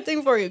entire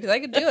thing for you? Because I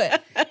could do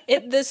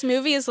it. This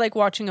movie is like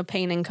watching a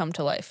painting come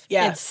to life.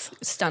 Yes.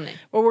 It's stunning.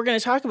 Well, we're going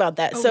to talk about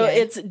that. So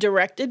it's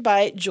directed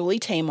by Julie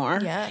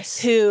Taymor.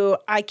 Yes. Who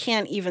I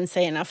can't even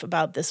say enough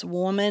about this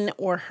woman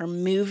or her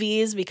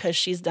movies because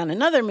she's done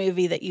another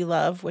movie that you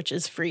love, which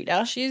is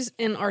Frida. She's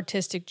an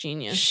artistic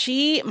genius.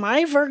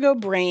 My Virgo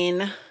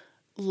brain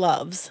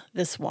loves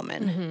this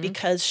woman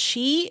because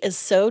she is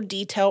so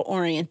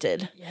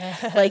detail-oriented.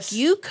 Yes. Like,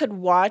 you could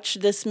watch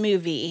this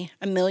movie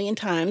a million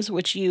times,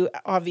 which you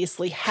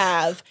obviously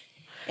have,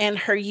 and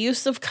her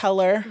use of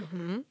color,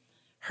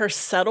 her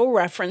subtle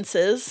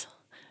references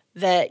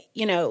that,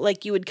 you know,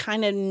 like you would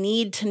kind of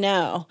need to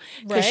know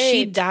because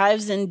she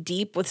dives in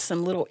deep with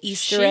some little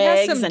Easter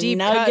eggs and deep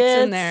nuggets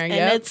in there. And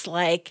it's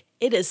like,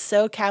 it is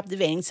so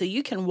captivating. So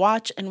you can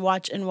watch and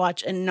watch and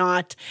watch and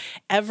not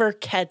ever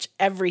catch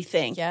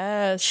everything.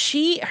 Yes.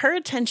 Her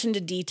attention to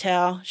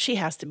detail, she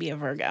has to be a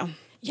Virgo.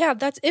 Yeah,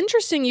 that's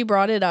interesting you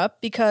brought it up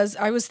because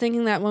I was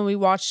thinking that when we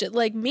watched it,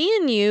 like me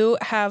and you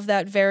have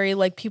that very,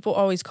 like people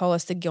always call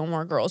us the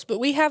Gilmore Girls, but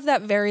we have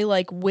that very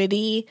like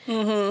witty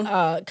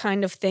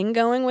kind of thing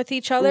going with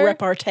each other.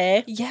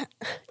 Repartee. Yeah.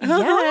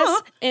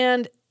 Yes.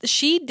 And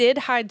she did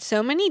hide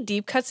so many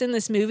deep cuts in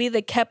this movie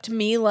that kept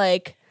me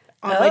like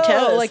on my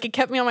toes. Like it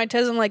kept me on my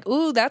toes. I'm like,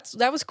 ooh,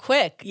 that was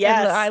quick.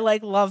 Yes. And I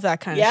like love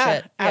that kind of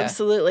shit. Yeah,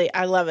 absolutely.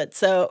 I love it.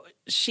 So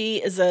she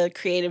is a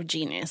creative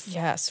genius.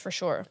 Yes, for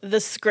sure. The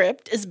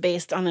script is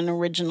based on an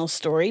original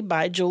story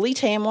by Julie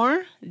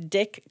Taymor,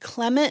 Dick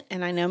Clement,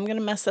 and I know I'm going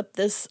to mess up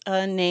this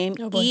name,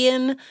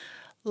 Ian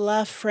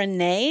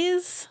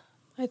Lafrenaise.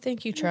 I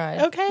think you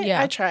tried. Okay,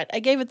 yeah. I tried. I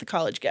gave it the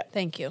college go.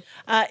 Thank you.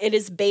 It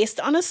is based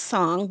on a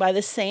song by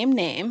the same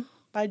name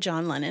by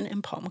John Lennon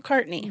and Paul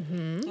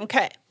McCartney.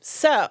 Okay,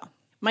 so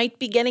might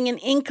be getting an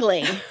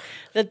inkling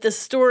that the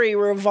story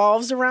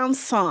revolves around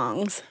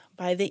songs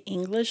by the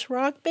English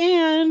rock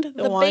band,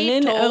 the one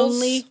and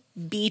only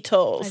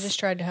Beatles. I just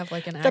tried to have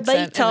like an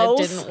accent and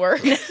it didn't work.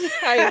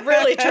 I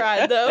really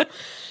tried though.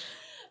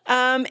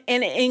 And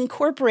it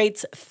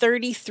incorporates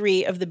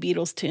 33 of the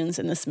Beatles tunes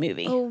in this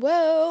movie. Oh,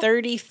 whoa.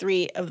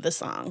 33 of the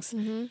songs.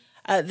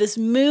 This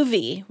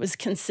movie was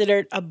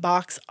considered a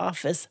box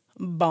office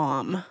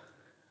bomb.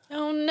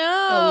 Oh,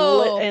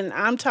 no. And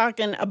I'm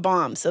talking a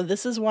bomb. So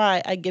this is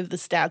why I give the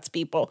stats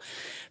people.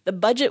 The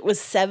budget was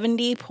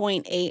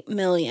 $70.8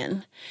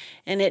 million,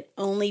 and it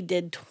only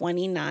did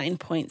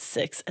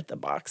 $29.6 at the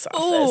box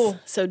office. Ooh.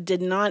 So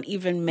did not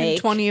even make... And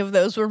 20 of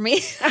those were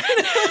me.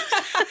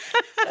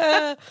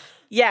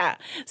 Yeah.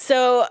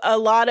 So a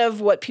lot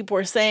of what people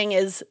were saying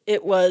is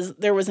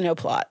there was no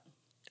plot.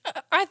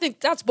 I think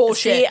that's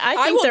bullshit. See,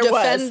 I will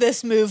defend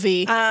this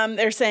movie.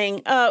 They're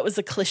saying, it was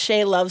a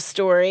cliche love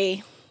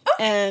story.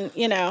 And,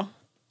 you know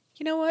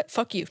what?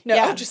 Fuck you. No,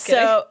 I'm just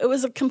kidding. So it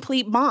was a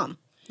complete bomb.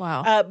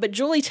 Wow. But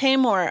Julie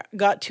Taymor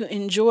got to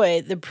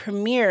enjoy the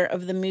premiere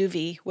of the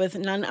movie with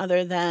none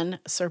other than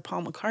Sir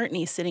Paul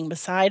McCartney sitting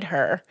beside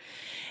her.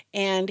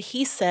 And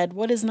he said,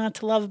 what is not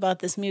to love about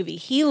this movie?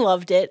 He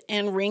loved it,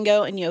 and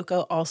Ringo and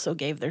Yoko also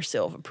gave their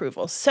seal of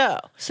approval. So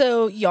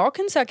y'all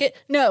can suck it.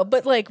 No,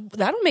 but like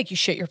that'll make you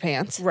shit your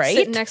pants. Right?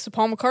 Sitting next to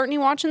Paul McCartney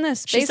watching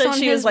this. She said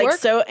she was like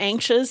so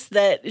anxious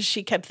that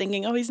she kept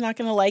thinking, oh, he's not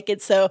going to like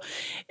it. So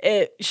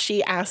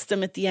she asked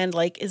him at the end,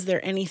 like, is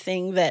there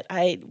anything that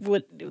I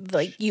would,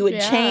 like, you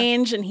would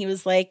change? And he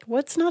was like,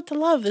 what's not to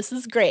love? This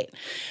is great.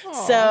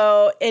 Aww.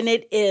 So, and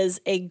it is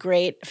a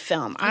great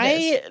film.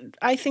 I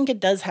think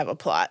it does have a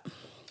plot.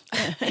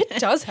 It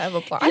does have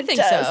a plot. I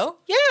think so.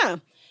 Yeah.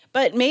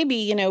 But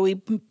maybe,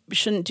 we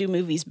shouldn't do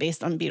movies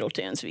based on Beatle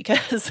tunes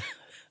because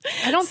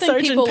I don't think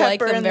people like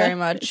them very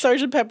much.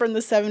 Sgt. Pepper in the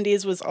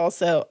 70s was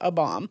also a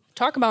bomb.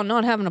 Talk about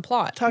not having a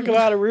plot. Talk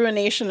about a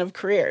ruination of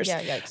careers.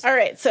 Yeah, yikes. All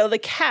right. So the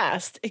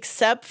cast,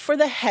 except for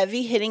the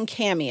heavy-hitting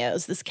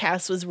cameos, this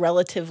cast was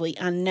relatively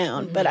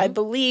unknown. But I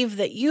believe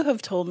that you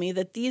have told me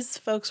that these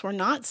folks were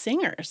not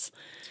singers.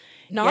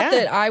 Not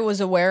that I was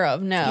aware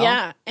of, no.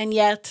 Yeah, and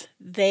yet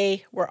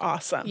they were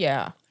awesome.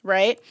 Yeah.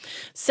 Right?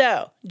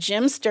 So,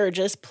 Jim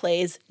Sturgis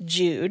plays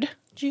Jude.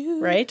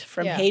 Right?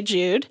 From Hey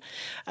Jude.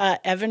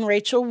 Evan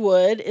Rachel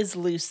Wood is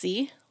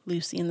Lucy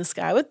in the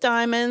Sky with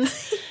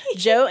Diamonds.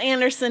 Joe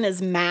Anderson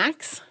is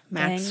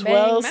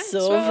Maxwell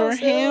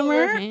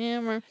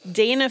Silverhammer.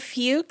 Dana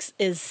Fuchs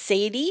is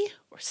Sadie,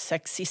 or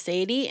Sexy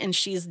Sadie, and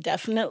she's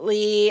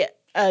definitely...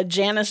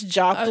 Janis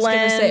Joplin. I was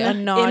going to say a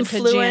nod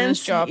to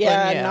Janis Joplin.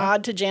 Yeah, a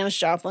nod to Janis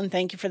Joplin.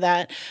 Thank you for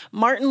that.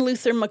 Martin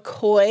Luther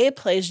McCoy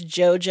plays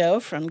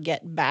JoJo from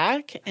Get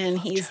Back, and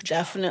he's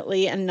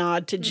definitely a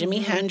nod to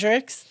Jimi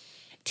Hendrix.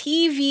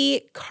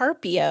 TV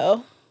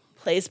Carpio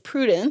plays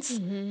Prudence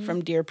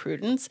from Dear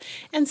Prudence,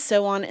 and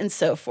so on and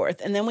so forth.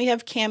 And then we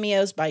have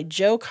cameos by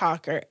Joe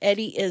Cocker,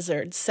 Eddie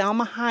Izzard,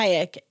 Salma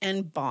Hayek,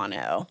 and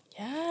Bono.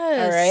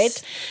 Yes. All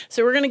right.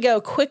 So we're going to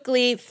go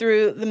quickly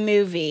through the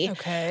movie.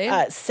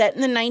 Okay. Set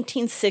in the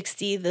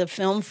 1960s, the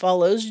film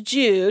follows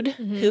Jude,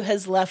 who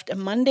has left a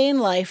mundane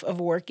life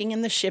of working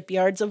in the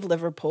shipyards of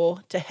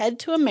Liverpool to head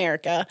to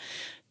America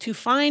to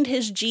find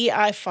his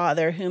GI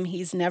father, whom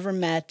he's never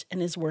met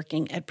and is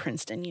working at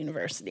Princeton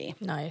University.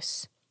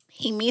 Nice.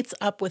 He meets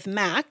up with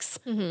Max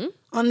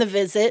on the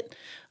visit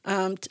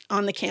on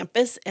the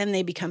campus, and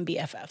they become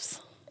BFFs.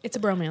 It's a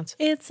bromance.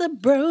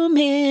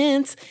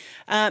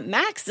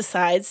 Max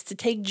decides to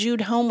take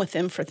Jude home with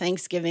him for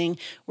Thanksgiving,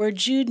 where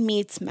Jude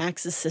meets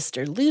Max's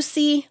sister,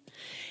 Lucy,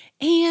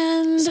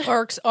 and...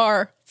 sparks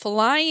are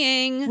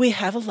flying. We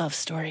have a love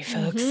story,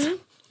 folks.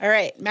 All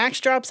right.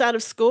 Max drops out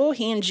of school.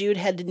 He and Jude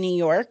head to New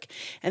York,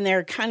 and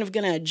they're kind of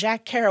going to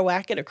Jack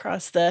Kerouac it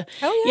across the,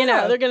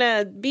 they're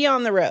going to be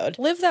on the road.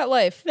 Live that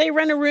life. They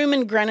rent a room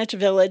in Greenwich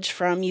Village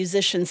from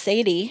musician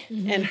Sadie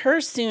and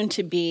her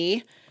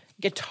soon-to-be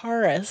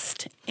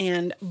guitarist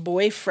and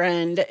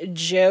boyfriend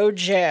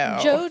Jojo.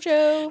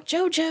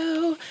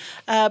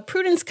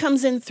 Prudence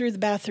comes in through the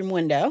bathroom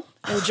window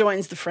and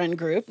joins the friend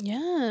group.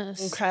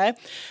 Yes. Okay.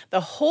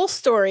 The whole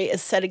story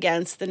is set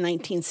against the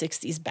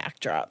 1960s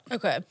backdrop.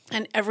 Okay.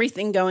 And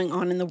everything going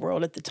on in the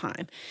world at the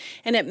time.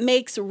 And it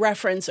makes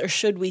reference, or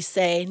should we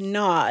say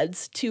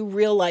nods, to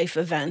real life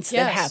events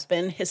that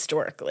happen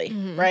historically,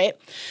 right?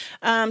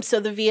 So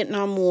the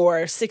Vietnam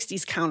War,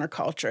 60s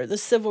counterculture, the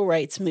civil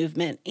rights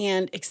movement,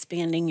 and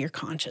expanding your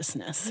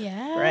consciousness.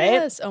 Yes.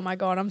 Right? Oh my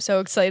God, I'm so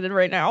excited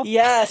right now.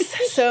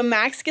 Yes. So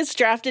Max gets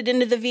drafted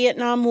into the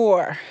Vietnam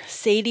War.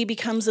 Sadie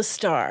becomes a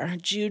star.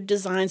 Jude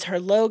designs her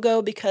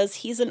logo because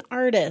he's an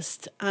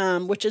artist,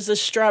 which is a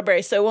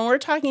strawberry. So when we're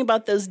talking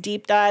about those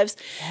deep dives,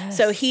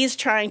 so he's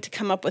trying to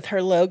come up with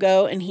her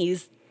logo, and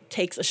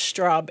takes a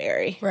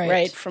strawberry,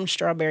 right, from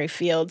strawberry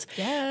fields.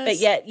 Yes. But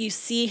yet you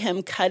see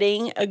him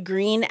cutting a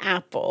green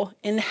apple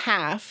in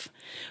half,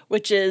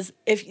 which is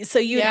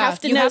you have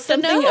to know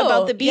something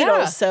about the Beatles.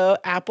 Yeah. So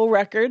Apple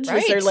Records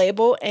was their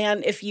label,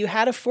 and if you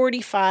had a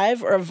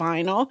 45 or a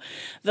vinyl,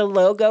 the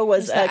logo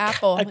was a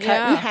cut in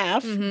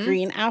half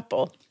green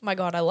apple. Oh my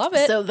God, I love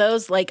it. So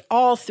those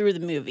all through the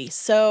movie,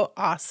 so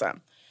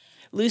awesome.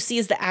 Lucy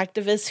is the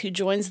activist who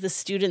joins the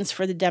Students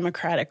for the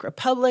Democratic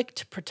Republic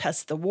to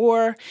protest the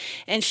war,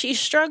 and she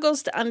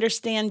struggles to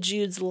understand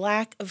Jude's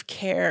lack of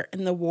care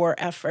in the war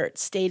effort,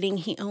 stating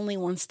he only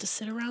wants to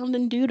sit around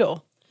and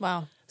doodle.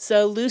 Wow.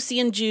 So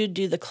Lucy and Jude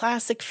do the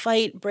classic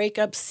fight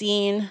breakup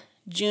scene.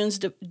 June is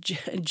the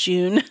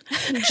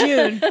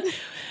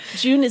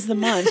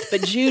month,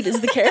 but Jude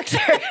is the character.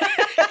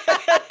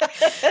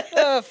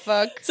 Oh,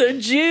 fuck. So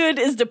Jude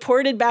is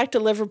deported back to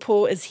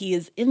Liverpool as he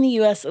is in the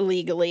U.S.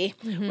 illegally,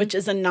 which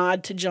is a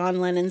nod to John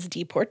Lennon's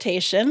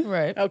deportation.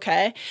 Right.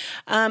 Okay.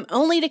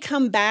 Only to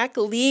come back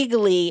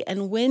legally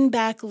and win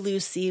back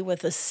Lucy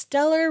with a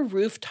stellar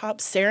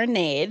rooftop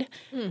serenade,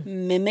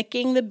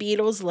 mimicking the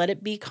Beatles' Let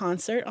It Be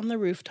concert on the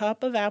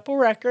rooftop of Apple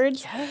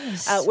Records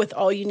with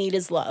All You Need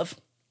Is Love.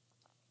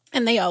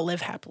 And they all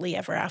live happily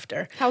ever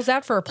after. How's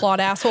that for a plot,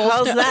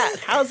 assholes?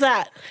 How's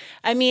that?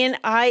 I mean,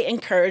 I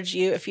encourage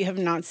you, if you have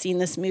not seen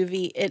this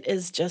movie, it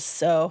is just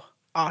so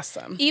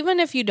awesome. Even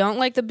if you don't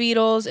like the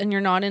Beatles and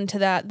you're not into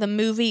that, the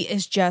movie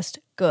is just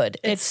good.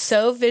 It's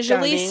so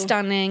visually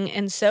stunning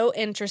and so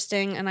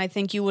interesting, and I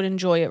think you would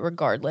enjoy it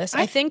regardless.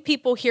 I think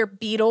people hear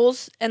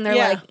Beatles and they're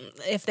like,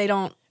 if they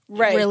don't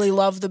really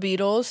love the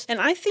Beatles.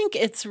 And I think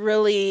it's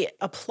really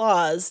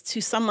applause to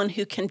someone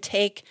who can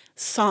take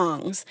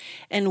songs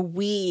and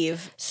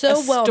weave so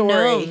a well story.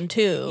 Known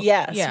too.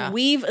 Yes,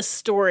 weave a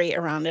story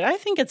around it. I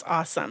think it's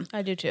awesome.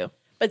 I do too.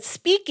 But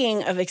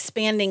speaking of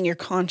expanding your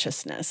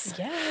consciousness,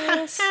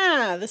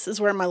 this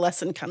is where my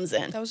lesson comes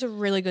in. That was a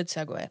really good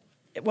segue.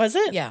 Was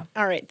it? Yeah.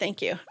 All right,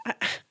 thank you.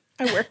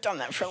 I worked on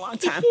that for a long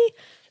time.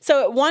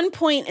 So at one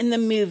point in the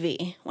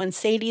movie, when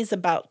Sadie's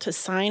about to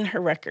sign her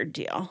record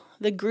deal,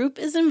 the group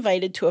is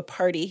invited to a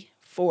party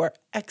for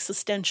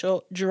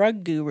existential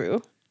drug guru,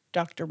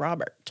 Dr.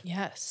 Robert.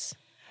 Yes.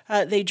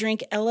 They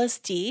drink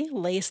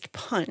LSD-laced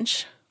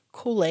punch,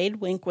 Kool-Aid,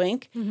 wink,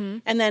 wink,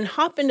 and then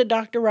hop into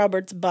Dr.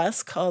 Robert's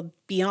bus called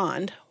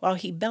Beyond while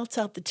he belts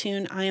out the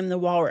tune, I Am the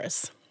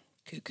Walrus.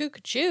 Cuckoo,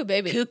 ka-choo,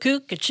 baby. Cuckoo,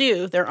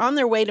 ka-choo. They're on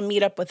their way to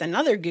meet up with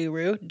another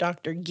guru,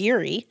 Dr.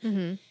 Geary.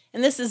 And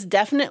this is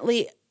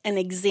definitely an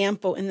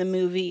example in the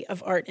movie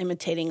of art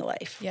imitating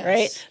life,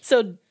 right?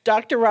 So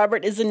Dr.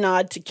 Robert is a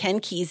nod to Ken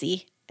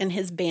Kesey and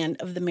his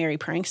band of the Merry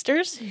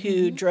Pranksters,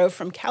 who drove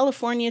from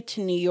California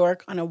to New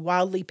York on a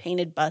wildly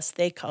painted bus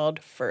they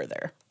called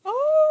Further.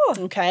 Oh,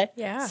 okay.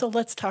 Yeah. So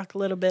let's talk a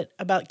little bit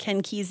about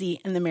Ken Kesey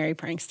and the Merry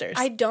Pranksters.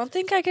 I don't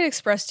think I could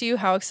express to you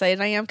how excited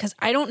I am because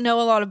I don't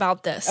know a lot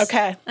about this.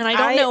 Okay. And I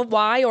don't know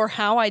why or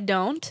how I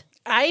don't.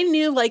 I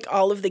knew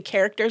all of the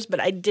characters, but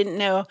I didn't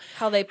know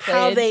how they played,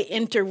 how they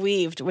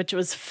interweaved, which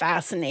was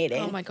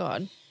fascinating. Oh my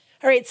God.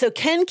 All right, so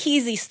Ken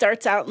Kesey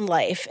starts out in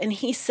life, and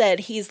he said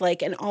he's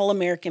like an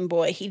all-American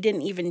boy. He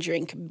didn't even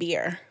drink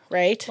beer,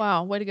 right?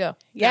 Wow, way to go.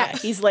 Yeah,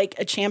 he's like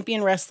a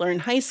champion wrestler in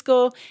high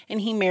school,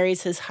 and he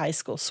marries his high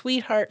school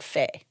sweetheart,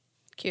 Faye.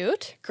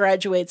 Cute.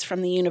 Graduates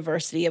from the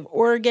University of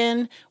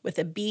Oregon with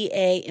a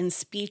BA in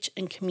Speech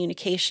and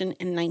Communication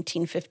in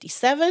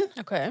 1957.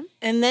 Okay.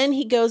 And then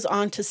he goes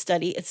on to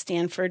study at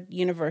Stanford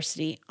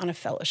University on a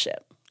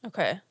fellowship.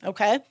 Okay.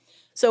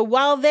 So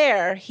while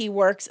there, he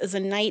works as a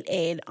night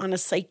aide on a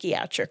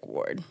psychiatric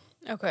ward.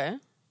 Okay.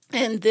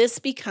 And this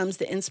becomes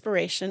the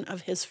inspiration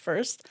of his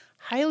first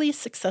highly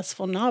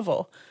successful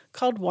novel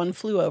called One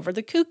Flew Over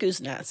the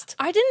Cuckoo's Nest.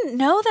 I didn't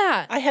know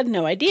that. I had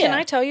no idea. Can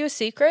I tell you a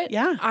secret?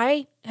 Yeah.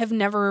 I have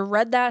never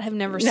read that, have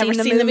never seen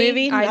the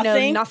movie. I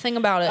know nothing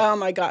about it. Oh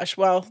my gosh.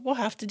 Well, we'll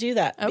have to do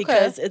that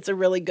because it's a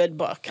really good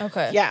book.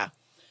 Okay. Yeah.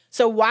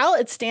 So while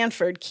at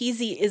Stanford,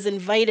 Kesey is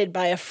invited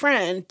by a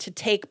friend to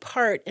take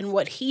part in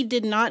what he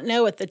did not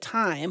know at the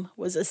time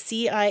was a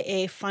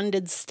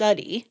CIA-funded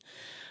study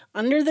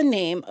under the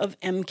name of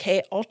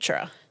MK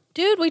Ultra.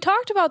 Dude, we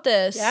talked about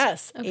this.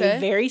 Yes, Okay. a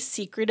very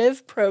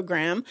secretive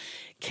program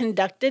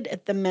conducted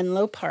at the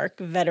Menlo Park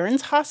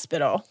Veterans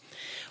Hospital,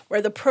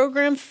 where the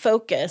program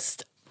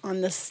focused on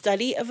the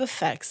study of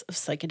effects of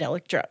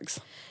psychedelic drugs.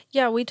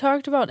 Yeah, we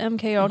talked about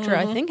MK Ultra,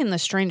 I think, in the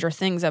Stranger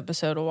Things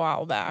episode a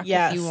while back.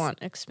 Yes. If you want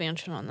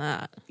expansion on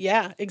that.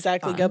 Yeah,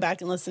 exactly. Go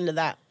back and listen to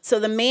that. So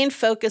the main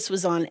focus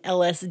was on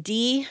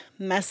LSD,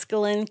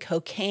 mescaline,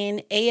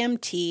 cocaine,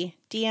 AMT,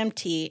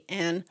 DMT,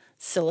 and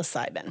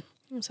psilocybin.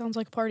 Sounds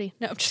like a party.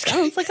 No, just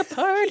sounds like a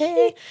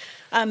Party.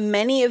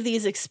 Many of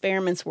these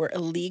experiments were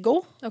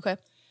illegal, Okay.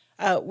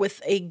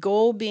 with a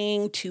goal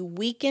being to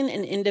weaken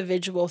an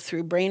individual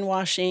through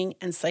brainwashing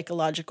and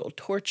psychological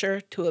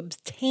torture to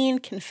obtain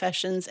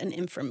confessions and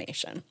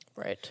information.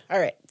 Right. All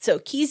right, so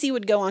Kesey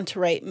would go on to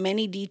write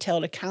many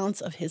detailed accounts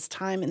of his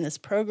time in this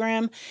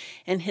program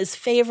and his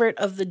favorite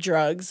of the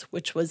drugs,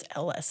 which was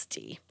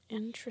LSD,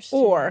 Interesting.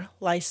 or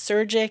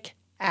lysergic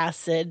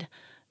acid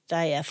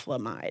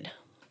diethylamide,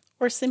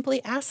 or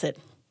simply acid,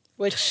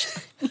 which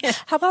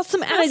How about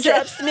some I acid?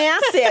 dropped some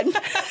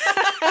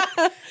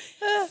acid.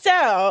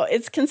 So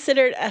it's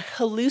considered a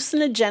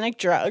hallucinogenic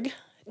drug.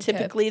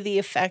 Typically, the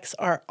effects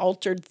are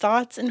altered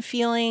thoughts and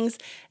feelings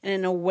and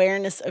an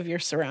awareness of your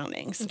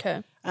surroundings.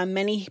 Okay.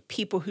 Many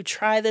people who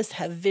try this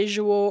have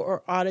visual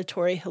or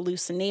auditory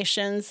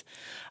hallucinations.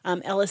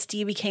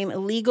 LSD became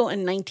illegal in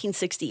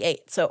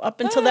 1968. So up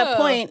until that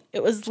point,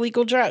 it was a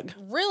legal drug.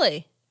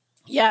 Really?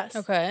 Yes.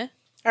 Okay.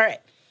 All right.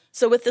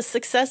 So with the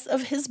success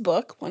of his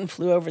book, One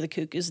Flew Over the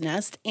Cuckoo's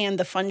Nest, and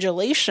the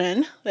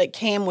fundulation that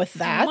came with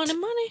that,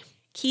 Money.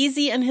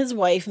 Kesey and his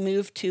wife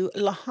moved to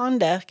La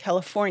Honda,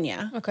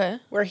 California, Okay.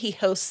 where he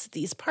hosts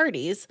these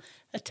parties,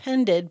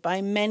 attended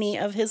by many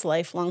of his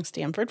lifelong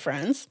Stanford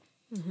friends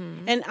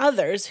and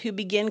others who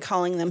begin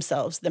calling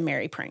themselves the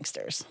Merry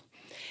Pranksters.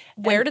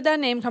 Where did that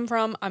name come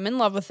from? I'm in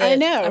love with it. I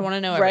know. I want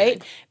to know right?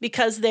 everything.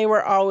 Because they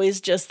were always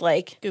just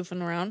like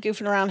Goofing around.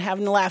 goofing around,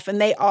 having a laugh, and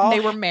they all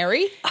They were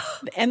married?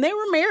 and they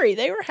were married.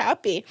 They were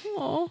happy.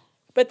 Oh.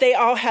 But they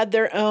all had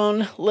their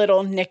own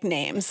little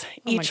nicknames,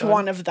 each God.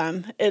 one of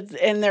them.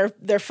 And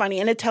they're funny.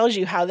 And it tells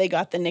you how they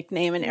got the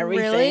nickname and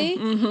everything.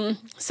 Really?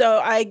 So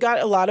I got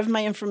a lot of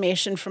my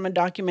information from a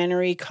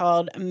documentary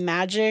called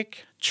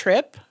Magic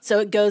Trip. So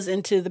it goes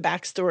into the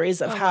backstories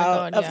of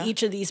God,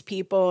 each of these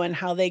people and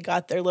how they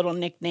got their little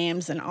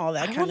nicknames and all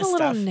that I kind want of a stuff.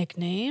 little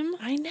nickname.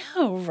 I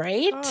know,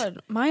 right? God,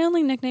 my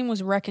only nickname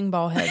was Wrecking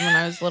Ball Head when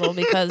I was little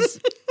because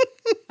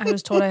I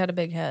was told I had a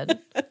big head.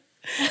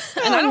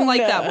 And I don't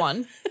like that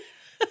one.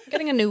 I'm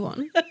getting a new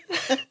one.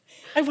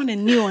 I want a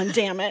new one,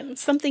 damn it.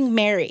 Something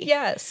merry.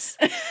 Yes.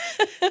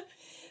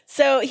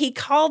 So he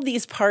called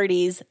these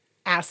parties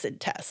acid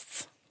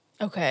tests.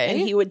 Okay. And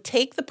he would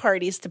take the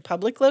parties to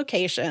public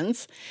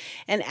locations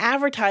and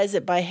advertise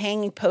it by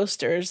hanging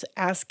posters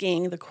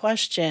asking the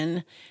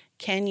question,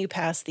 can you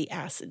pass the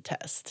acid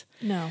test?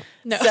 No.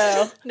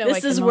 So No, I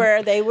this is cannot.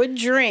 where they would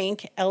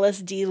drink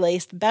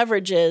LSD-laced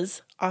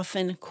beverages,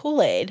 often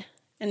Kool-Aid,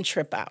 and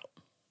trip out.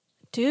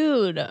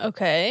 Dude,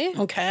 okay.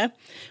 Okay?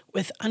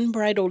 With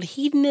unbridled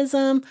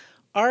hedonism,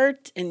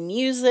 art and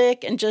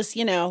music, and just,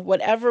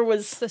 whatever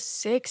was... The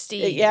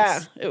 60s.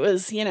 Yeah, it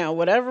was,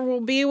 whatever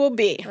will be, will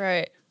be.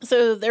 Right.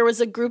 So there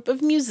was a group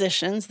of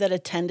musicians that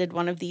attended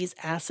one of these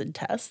acid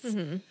tests,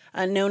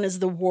 known as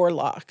the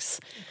Warlocks.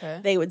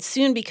 Okay. They would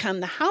soon become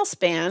the house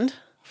band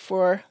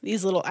for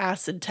these little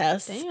acid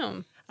tests,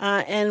 Damn.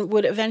 and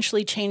would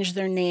eventually change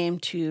their name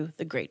to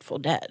the Grateful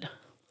Dead.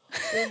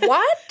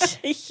 What?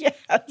 Yes.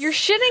 You're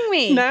shitting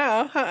me.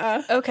 No,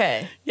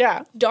 Okay.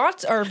 yeah.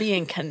 Dots are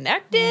being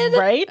connected.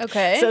 Right?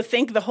 Okay. So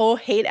think the whole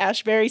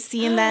Haight-Ashbury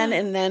scene then,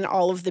 and then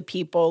all of the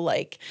people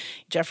like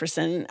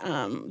Jefferson,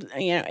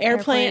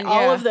 Airplane,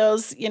 all yeah. of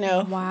those,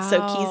 Wow.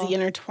 so Kesey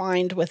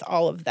intertwined with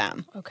all of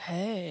them.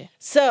 Okay.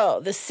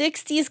 So the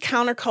 60s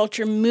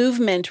counterculture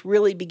movement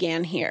really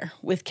began here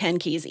with Ken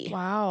Kesey.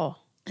 Wow.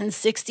 In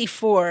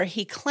 64,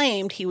 he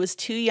claimed he was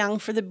too young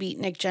for the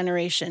beatnik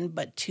generation,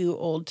 but too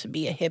old to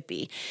be a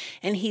hippie.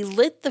 And he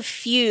lit the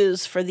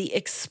fuse for the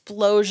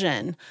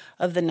explosion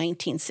of the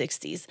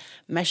 1960s,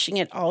 meshing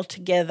it all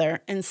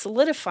together and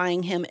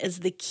solidifying him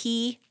as the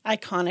key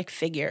iconic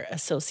figure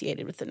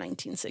associated with the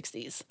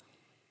 1960s.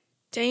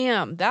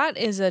 Damn, that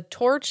is a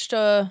torch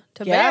to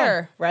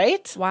bear.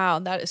 Right? Wow,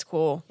 that is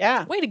cool.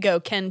 Yeah. Way to go,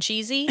 Ken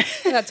Cheesy.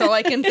 That's all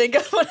I can think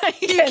of when I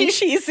Ken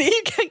Cheesy.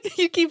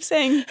 You keep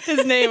saying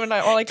his name, and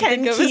all I can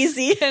Ken think of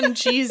Kesey. is Ken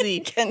Cheesy.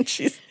 Ken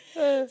Cheesy.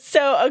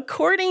 So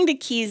according to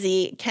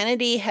Kesey,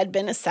 Kennedy had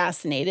been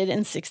assassinated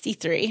in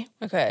 63.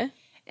 Okay.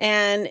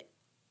 And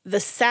the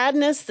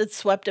sadness that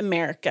swept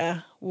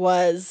America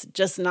was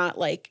just not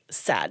like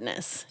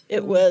sadness.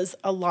 It was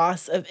a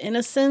loss of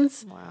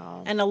innocence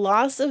and a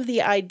loss of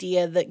the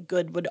idea that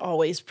good would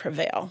always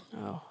prevail.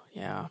 Oh,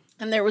 yeah.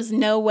 And there was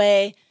no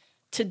way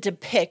to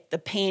depict the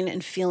pain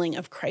and feeling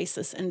of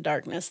crisis and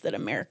darkness that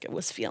America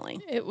was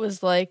feeling. It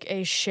was like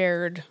a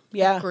shared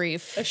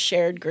grief. A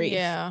shared grief.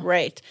 Yeah.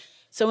 Right.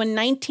 So in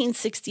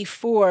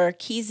 1964,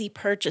 Kesey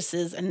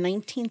purchases a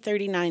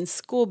 1939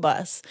 school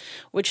bus,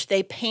 which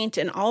they paint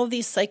in all of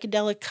these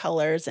psychedelic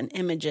colors and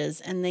images,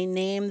 and they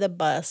name the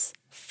bus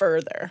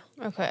Further.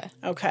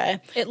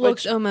 Okay. It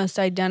looks almost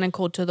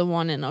identical to the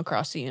one in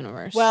Across the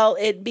Universe. Well,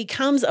 it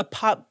becomes a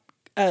pop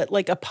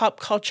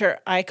culture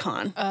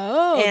icon.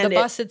 Oh, and the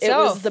bus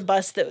itself. It was the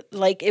bus that,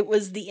 it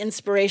was the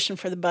inspiration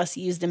for the bus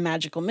used in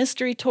Magical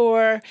Mystery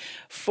Tour,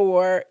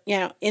 for,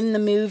 in the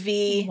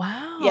movie.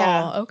 Wow.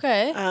 Yeah.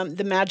 Okay.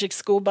 The Magic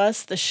School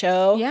Bus, the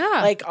show.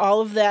 Yeah.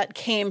 All of that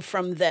came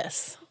from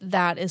this.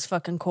 That is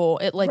fucking cool.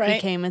 It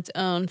became its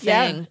own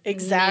thing. Yeah,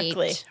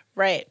 exactly. Neat.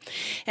 Right.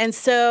 And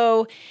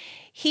so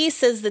he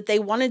says that they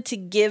wanted to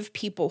give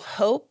people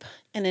hope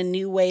and a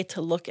new way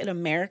to look at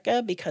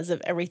America because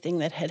of everything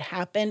that had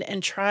happened,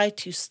 and try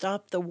to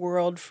stop the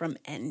world from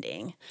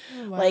ending.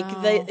 Wow.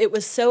 It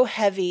was so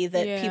heavy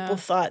that people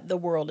thought the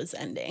world is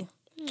ending.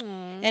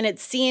 And it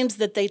seems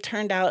that it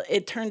turned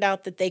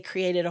out that they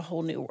created a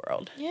whole new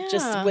world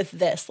just with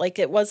this.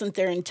 It wasn't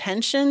their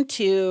intention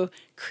to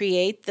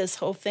create this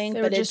whole thing,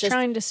 They were just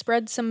trying to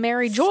spread some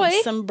merry joy.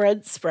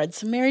 Spread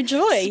some merry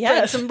joy.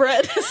 Spread some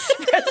bread.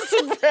 Spread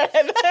some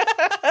bread.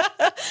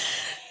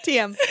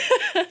 TM.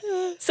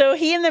 So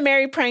he and the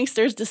Merry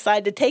Pranksters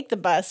decide to take the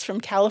bus from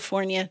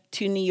California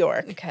to New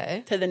York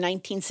to the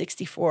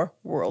 1964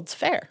 World's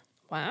Fair.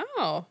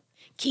 Wow.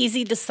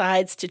 Kesey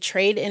decides to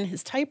trade in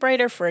his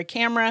typewriter for a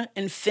camera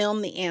and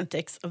film the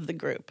antics of the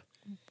group.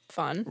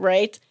 Fun.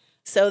 Right?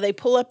 So they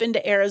pull up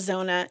into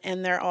Arizona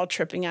and they're all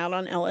tripping out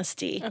on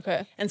LSD.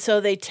 Okay. And so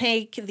they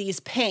take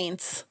these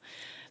paints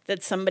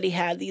that somebody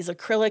had, these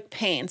acrylic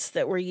paints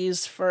that were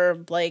used for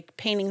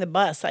painting the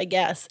bus, I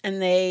guess,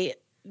 and they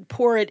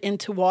pour it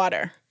into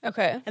water.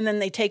 Okay. And then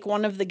they take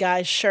one of the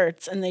guy's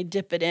shirts and they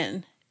dip it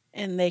in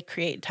and they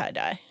create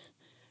tie-dye,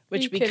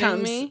 which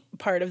becomes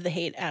part of the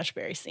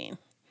Haight-Ashbury scene.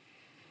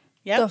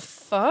 Yep. The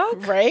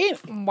fuck? Right?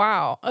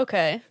 Wow.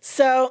 Okay.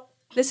 So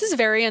this is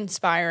very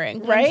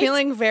inspiring. Right? I'm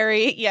feeling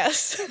very,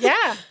 yes.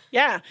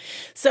 Yeah.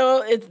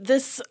 So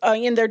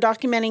they're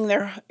documenting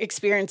their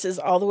experiences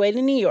all the way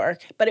to New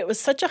York, but it was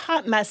such a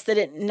hot mess that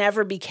it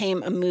never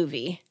became a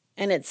movie.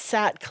 And it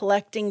sat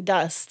collecting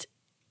dust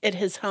at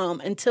his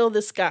home until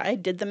this guy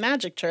did the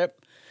magic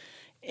trip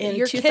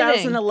in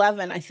 2011,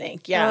 kidding. I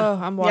think. Yeah. Oh,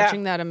 I'm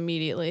watching that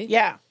immediately.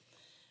 Yeah.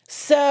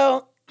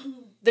 So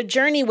the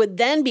journey would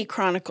then be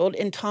chronicled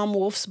in Tom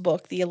Wolfe's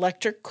book, The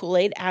Electric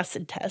Kool-Aid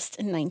Acid Test,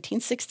 in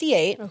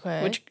 1968,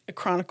 which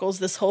chronicles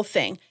this whole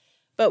thing.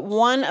 But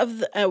one of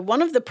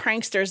the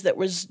pranksters that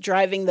was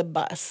driving the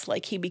bus,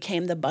 he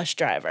became the bus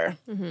driver,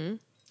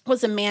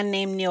 was a man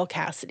named Neil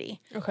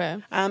Cassidy.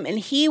 Okay. And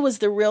he was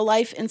the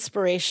real-life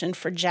inspiration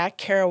for Jack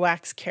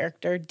Kerouac's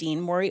character, Dean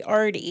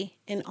Moriarty,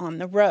 in On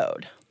the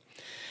Road.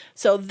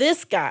 So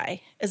this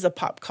guy is a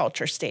pop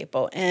culture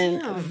staple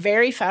and a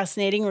very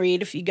fascinating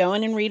read. If you go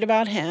in and read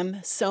about him,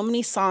 so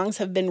many songs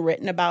have been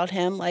written about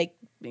him,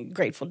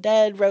 Grateful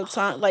Dead wrote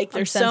songs.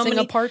 There's so many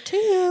a part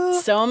two.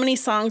 So many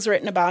songs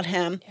written about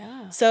him.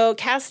 Yeah. So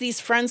Cassidy's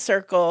friend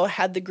circle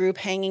had the group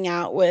hanging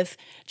out with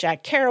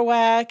Jack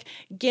Kerouac,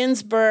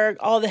 Ginsberg,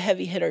 all the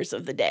heavy hitters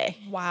of the day.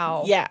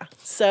 Wow. Yeah.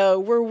 So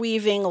we're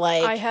weaving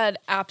I had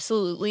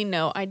absolutely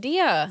no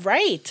idea.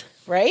 Right.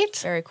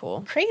 Very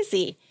cool.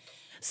 Crazy.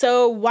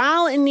 So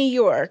while in New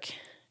York,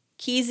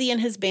 Kesey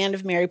and his band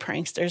of merry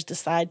pranksters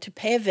decide to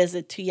pay a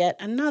visit to yet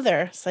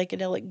another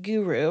psychedelic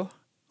guru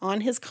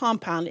on his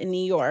compound in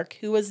New York,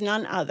 who was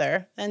none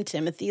other than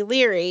Timothy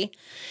Leary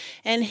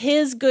and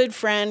his good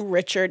friend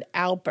Richard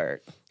Alpert.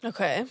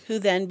 Okay. Who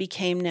then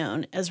became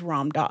known as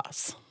Ram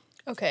Dass.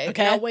 Okay.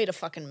 Now wait a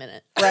fucking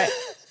minute. Right.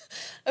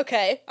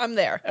 Okay, I'm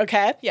there.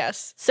 Okay?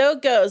 Yes. So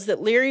it goes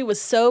that Leary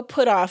was so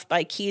put off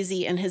by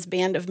Kesey and his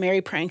band of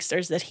merry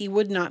pranksters that he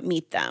would not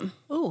meet them.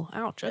 Ooh,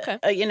 ouch. Okay.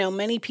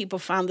 Many people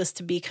found this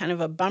to be kind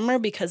of a bummer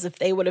because if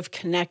they would have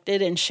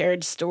connected and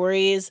shared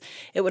stories,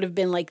 it would have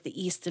been like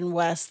the East and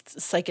West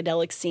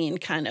psychedelic scene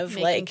kind of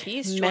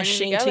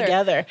meshing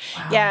together.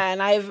 Wow. Yeah,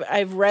 and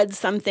I've read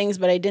some things,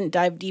 but I didn't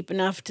dive deep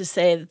enough to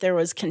say that there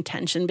was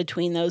contention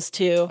between those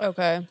two.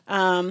 Okay.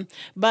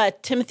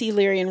 But Timothy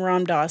Leary and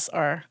Ram Dass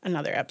are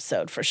another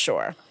episode for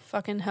sure.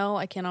 Fucking hell,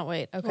 I cannot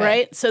wait. Okay.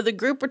 Right? So the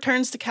group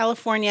returns to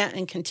California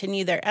and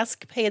continue their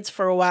escapades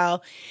for a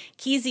while.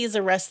 Kesey is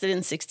arrested in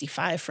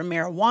 1965 for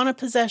marijuana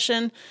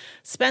possession,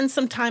 spends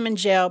some time in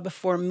jail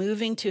before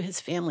moving to his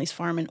family's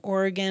farm in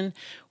Oregon,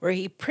 where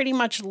he pretty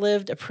much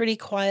lived a pretty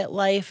quiet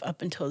life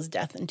up until his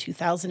death in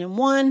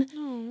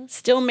 2001.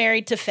 Still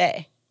married to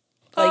Faye.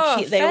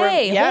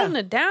 Faye, holding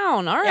it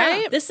down. All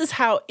right. This is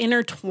how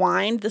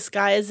intertwined this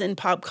guy is in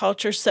pop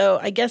culture. So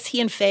I guess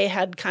he and Faye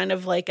had kind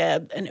of like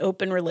an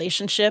open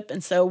relationship.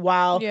 And so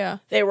while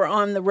they were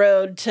on the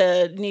road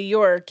to New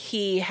York,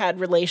 he had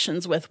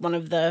relations with one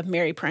of the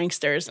merry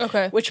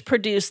pranksters, which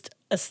produced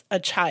a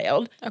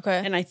child.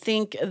 Okay. And I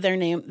think they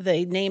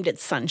named it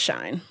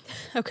Sunshine.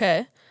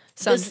 Okay.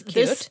 Sounds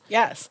cute.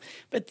 Yes.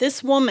 But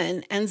this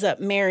woman ends up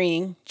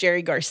marrying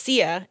Jerry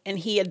Garcia, and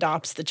he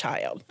adopts the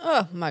child.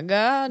 Oh, my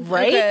God.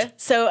 Right? Okay.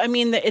 So, I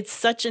mean, it's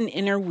such an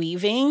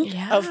interweaving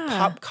Yeah. of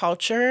pop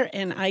culture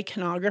and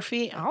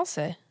iconography. I'll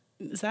say.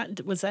 Was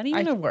that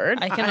even a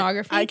word?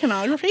 Iconography?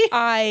 Iconography?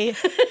 I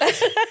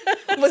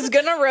was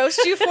going to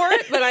roast you for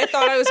it, but I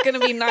thought I was going to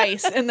be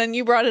nice, and then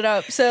you brought it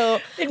up. So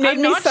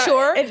I'm not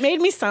sure. It made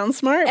me sound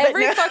smart.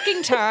 Every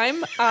fucking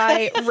time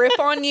I rip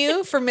on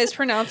you for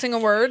mispronouncing a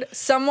word,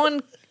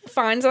 someone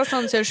finds us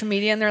on social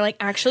media and they're like,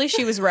 actually,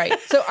 she was right.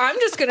 So I'm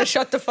just going to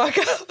shut the fuck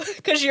up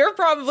because you're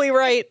probably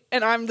right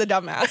and I'm the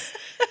dumbass.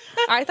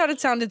 I thought it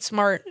sounded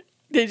smart.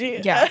 Did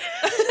you? Yeah.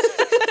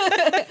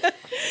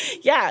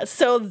 Yeah,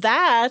 so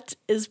that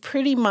is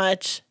pretty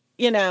much,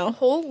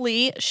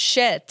 Holy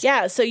shit.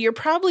 Yeah, so you're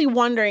probably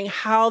wondering,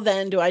 how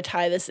then do I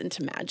tie this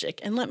into magic?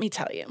 And let me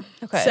tell you.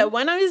 Okay. So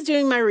when I was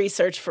doing my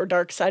research for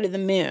Dark Side of the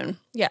Moon,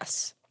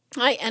 Yes.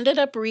 I ended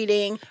up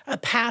reading a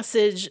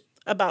passage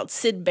about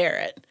Syd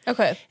Barrett.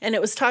 Okay. And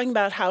it was talking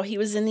about how he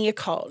was in the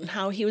occult and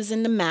how he was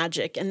into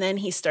magic. And then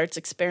he starts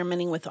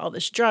experimenting with all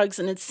this drugs.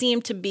 And it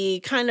seemed to be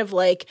kind of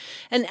like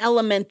an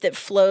element that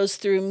flows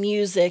through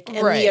music and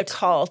the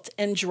occult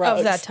and drugs.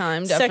 Of that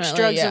time, definitely. Sex,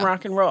 drugs, and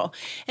rock and roll.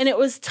 And it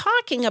was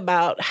talking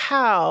about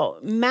how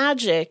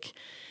magic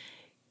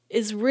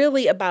is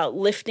really about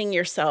lifting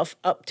yourself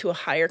up to a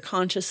higher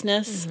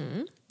consciousness.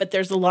 Mm-hmm. But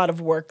there's a lot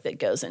of work that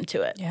goes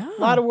into it. Yeah. A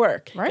lot of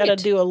work. Right. Got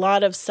to do a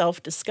lot of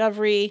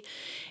self-discovery.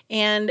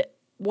 And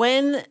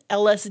when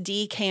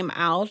LSD came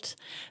out,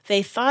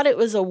 they thought it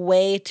was a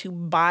way to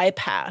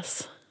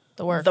bypass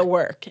the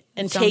work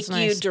and Sounds take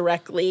you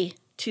directly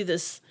to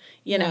this,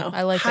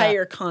 I like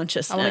higher that.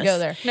 consciousness. I want to go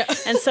there. No.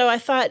 And so I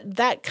thought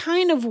that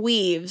kind of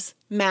weaves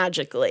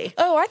magically.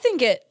 Oh, I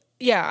think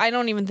I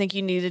don't even think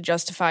you need to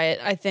justify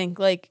it. I think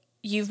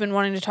you've been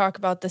wanting to talk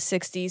about the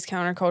 60s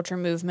counterculture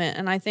movement,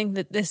 and I think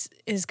that this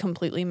is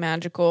completely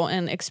magical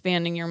and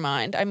expanding your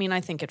mind. I mean,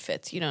 I think it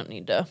fits. You don't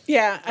need to.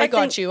 Yeah. I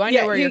got you. I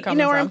know where you're coming from.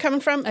 You know where I'm coming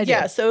from? I do.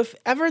 Yeah. So if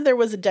ever there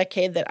was a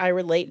decade that I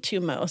relate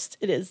to most,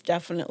 it is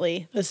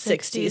definitely the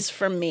 60s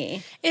for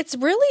me. It's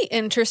really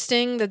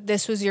interesting that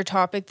this was your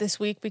topic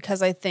this week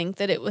because I think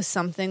that it was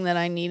something that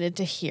I needed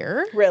to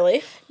hear.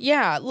 Really?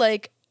 Yeah.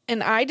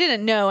 And I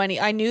didn't know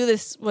I knew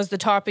this was the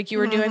topic you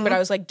were doing, but I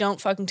was like,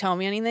 don't fucking tell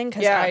me anything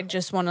because I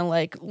just want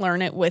to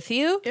learn it with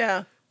you.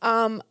 Yeah.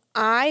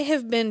 I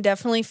have been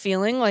definitely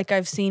feeling like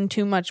I've seen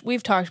too much.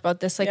 We've talked about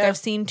this. I've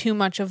seen too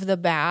much of the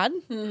bad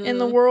in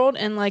the world.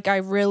 And I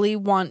really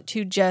want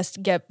to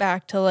just get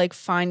back to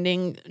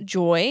finding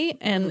joy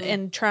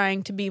and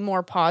trying to be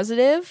more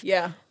positive.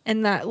 Yeah.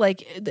 And that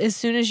as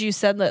soon as you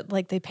said that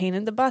they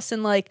painted the bus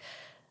and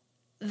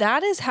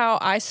that is how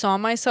I saw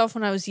myself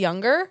when I was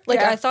younger.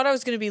 I thought I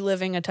was going to be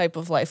living a type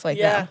of life that.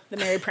 Yeah, the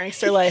Mary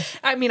Prankster life.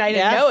 I mean, I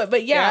didn't know it,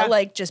 but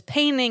just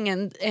painting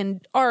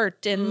and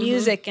art and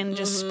music and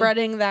just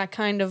spreading that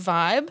kind of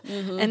vibe.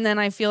 Mm-hmm. And then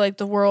I feel like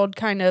the world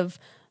kind of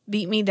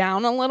beat me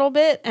down a little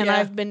bit, and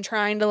I've been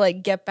trying to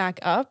get back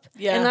up.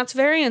 Yeah. And that's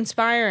very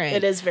inspiring.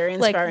 It is very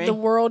inspiring. The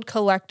world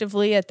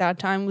collectively at that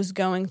time was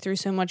going through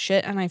so much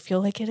shit, and I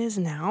feel like it is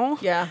now.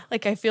 Yeah.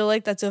 I feel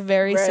like that's a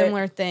very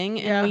similar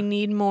thing, and we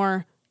need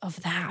more of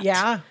that.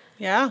 Yeah.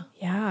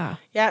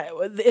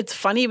 It's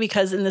funny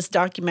because in this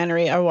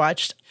documentary I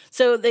watched,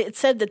 so it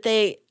said that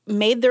they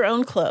made their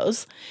own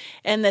clothes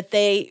and that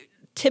they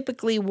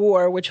typically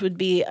wore, which would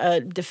be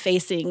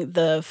defacing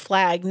the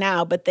flag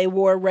now, but they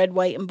wore red,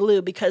 white, and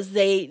blue because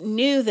they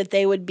knew that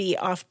they would be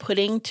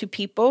off-putting to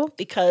people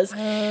because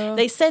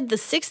they said the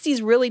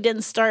 60s really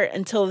didn't start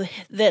until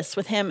this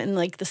with him in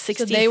the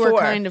 64. So they were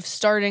kind of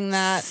starting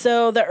that.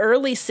 So the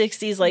early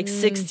 60s,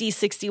 60,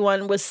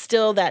 61 was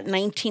still that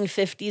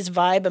 1950s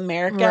vibe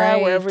America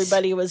where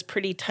everybody was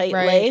pretty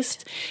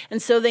tight-laced.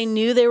 And so they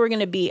knew they were going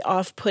to be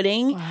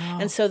off-putting. Wow.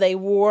 And so they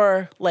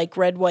wore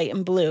red, white,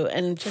 and blue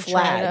and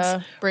flags.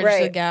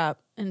 Bridge the gap.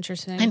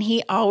 Interesting. And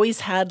he always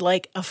had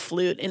a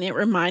flute, and it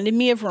reminded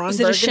me of Ron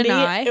Burgundy. Was it a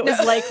Shania? It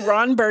was like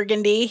Ron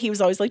Burgundy. He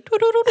was always under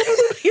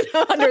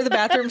the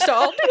bathroom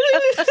stall.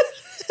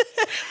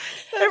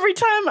 Every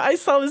time I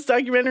saw this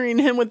documentary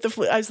and him with the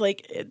flute, I was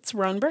like, it's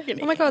Ron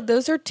Burgundy. Oh my God,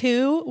 those are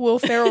two Will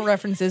Ferrell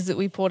references that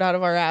we pulled out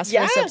of our ass for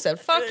this episode.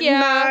 Fuck yeah.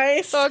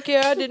 Nice. Fuck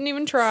yeah. Didn't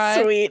even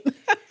try. Sweet.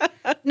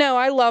 No,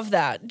 I love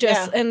that.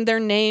 And their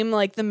name,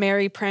 the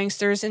Merry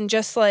Pranksters, and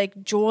just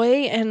joy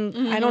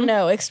and I don't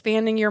know,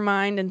 expanding your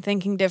mind and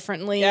thinking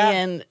differently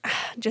and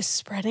just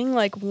spreading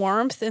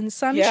warmth and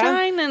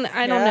sunshine. And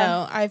I don't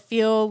know. I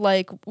feel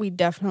like we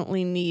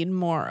definitely need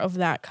more of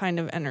that kind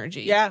of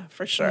energy. Yeah,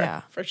 for sure.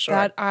 Yeah, for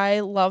sure.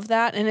 I love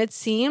that. And it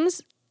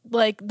seems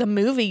like the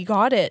movie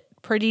got it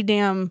pretty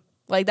damn.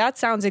 That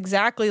sounds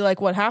exactly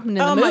like what happened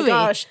in the movie. Oh my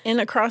gosh. In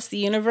Across the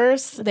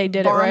Universe. They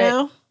did Bono. It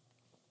right.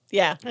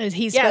 Yeah.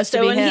 He's supposed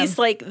to be when him. He's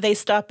they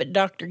stop at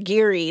Dr.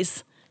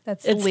 Geary's.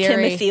 It's Leary.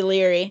 Timothy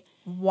Leary.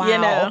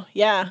 Wow.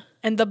 Yeah.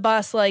 And the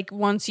bus, like,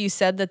 once you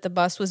said that the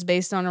bus was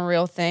based on a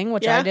real thing,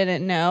 which I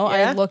didn't know,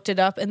 I looked it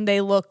up, and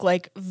they look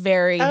like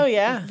very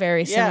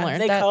similar.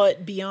 They call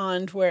it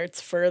Beyond, where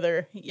it's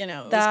further, you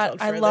know.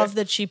 I love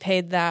that she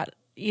paid that,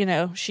 you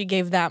know, she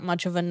gave that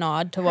much of a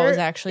nod to what was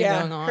actually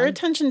going on. Her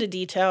attention to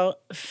detail,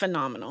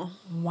 phenomenal.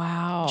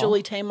 Wow.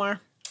 Julie Taymor.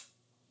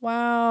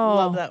 Wow.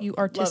 Love that. You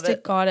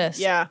artistic goddess.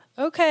 Yeah.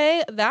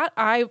 Okay.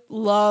 I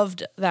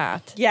loved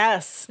that.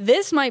 Yes.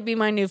 This might be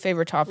my new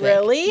favorite topic.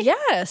 Really?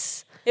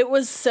 Yes. It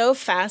was so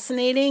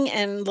fascinating.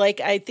 And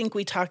like, I think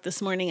we talked this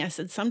morning, I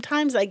said,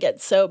 sometimes I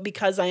get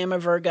because I am a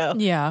Virgo.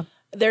 Yeah.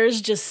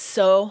 There's just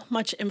so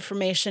much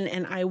information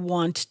and I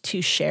want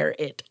to share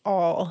it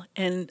all.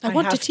 And I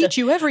want to teach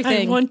you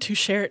everything. I want to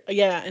share it.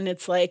 Yeah. And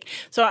it's like,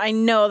 so I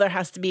know there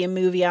has to be a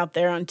movie out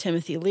there on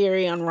Timothy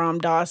Leary, on Ram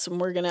Dass,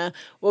 and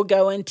we'll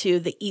go into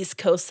the East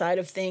Coast side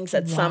of things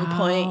at some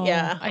point.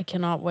 Yeah. I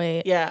cannot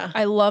wait. Yeah.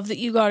 I love that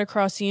you got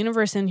Across the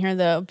Universe in here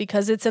though,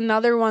 because it's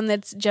another one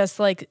that's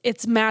just like,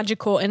 it's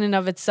magical in and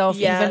of itself,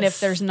 even if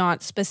there's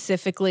not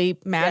specifically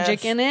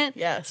magic in it.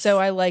 Yes. So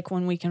I like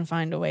when we can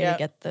find a way to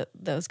get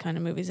those kind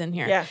of movies in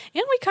here. Yeah.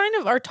 And we kind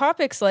of, our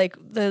topics like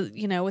with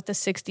the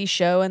 60s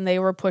show, and they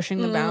were pushing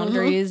the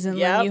boundaries,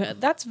 and then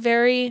that's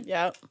very,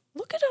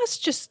 look at us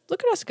go.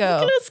 Look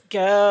at us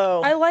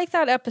go. I like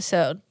that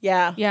episode.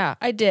 Yeah. Yeah,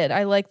 I did.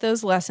 I like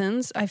those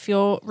lessons. I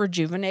feel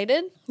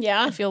rejuvenated.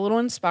 Yeah. I feel a little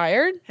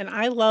inspired. And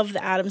I love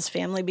the Addams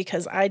Family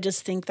because I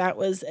just think that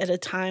was at a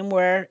time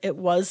where it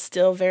was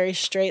still very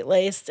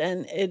straight-laced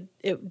and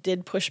it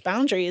did push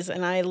boundaries,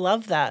 and I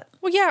love that.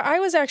 Well, yeah, I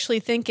was actually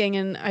thinking,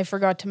 and I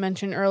forgot to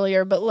mention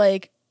earlier, but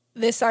like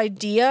this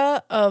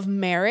idea of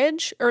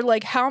marriage, or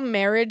like how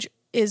marriage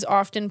is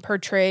often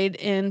portrayed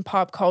in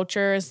pop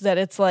culture, is that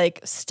it's like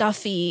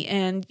stuffy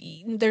and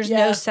there's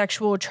no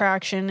sexual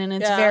attraction, and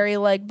it's very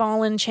like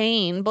ball and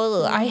chain.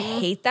 Blah. I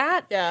hate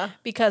that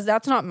because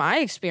that's not my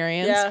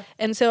experience. Yeah.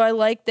 And so I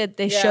like that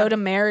they showed a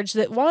marriage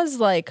that was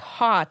like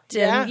hot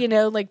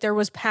and, like there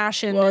was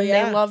passion and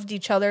they loved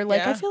each other.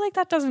 Like I feel like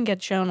that doesn't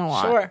get shown a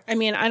lot. Sure. I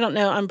mean, I don't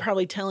know. I'm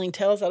probably telling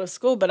tales out of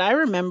school, but I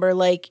remember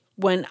like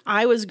when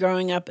I was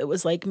growing up, it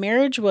was like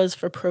marriage was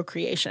for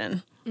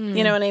procreation.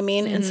 You know what I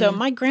mean? And so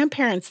my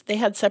grandparents, they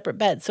had separate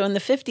beds. So in the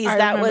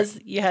 50s, was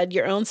you had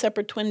your own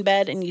separate twin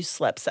bed and you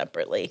slept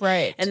separately.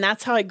 Right. And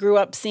that's how I grew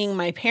up seeing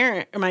my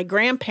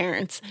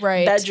grandparents'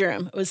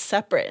 bedroom. It was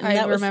separate. And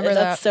I remember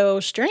that. That's so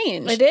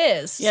strange. It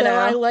is. You know?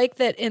 I like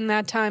that in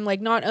that time,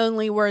 like not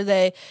only were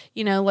they,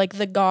 like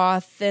the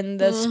goth and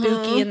the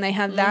spooky, and they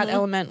had that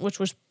element, which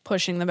was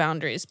pushing the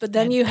boundaries, but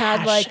then you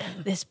had like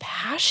this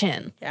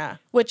passion,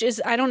 which is,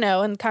 I don't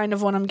know, and kind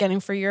of what I'm getting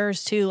for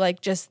yours too,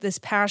 like just this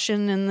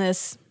passion and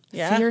this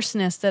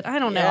fierceness that I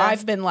don't know,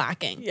 I've been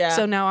lacking.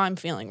 So now I'm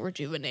feeling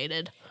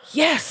rejuvenated.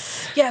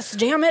 Yes,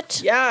 damn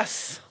it.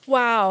 Yes.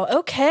 Wow.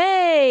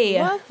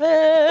 Okay. Love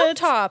it. Up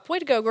top. Way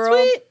to go, girl.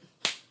 Sweet.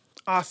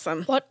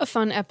 Awesome. What a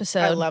fun episode.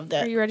 I loved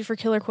it. Are you ready for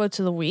Killer Quotes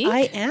of the Week?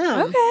 I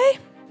am. Okay.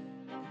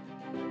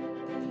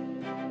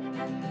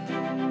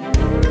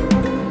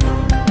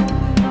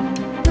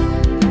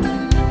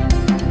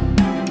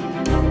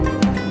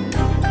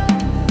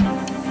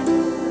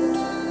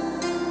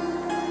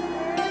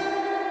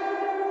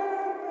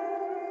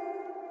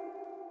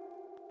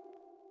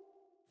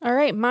 All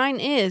right,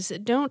 mine is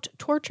don't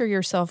torture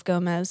yourself,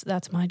 Gomez.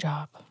 That's my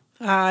job.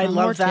 I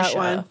love that Morticia.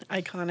 one.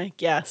 Iconic,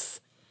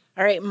 yes.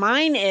 All right,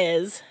 mine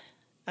is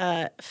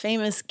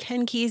famous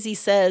Ken Kesey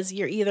says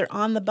you're either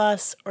on the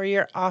bus or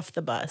you're off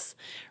the bus,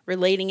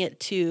 relating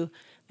it to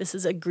this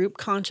is a group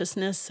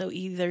consciousness, so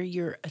either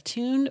you're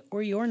attuned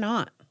or you're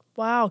not.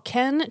 Wow,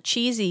 Ken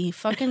Cheesy,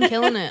 fucking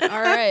killing it.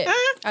 All right,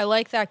 I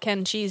like that,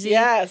 Ken Cheesy.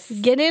 Yes.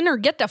 Get in or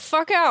get the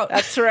fuck out.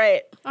 That's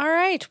right. All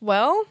right,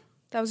 well,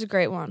 that was a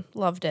great one.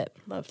 Loved it.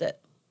 Loved it.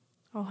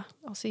 Oh,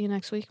 I'll see you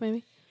next week,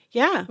 maybe.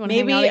 Yeah, Wanna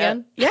maybe. hang out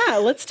again? Yeah,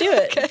 let's do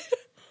it. Okay.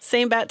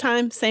 Same bat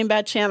time, same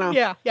bat channel.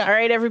 Yeah. All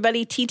right,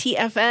 everybody,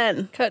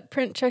 TTFN. Cut,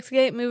 print, checks,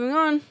 gate, moving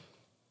on.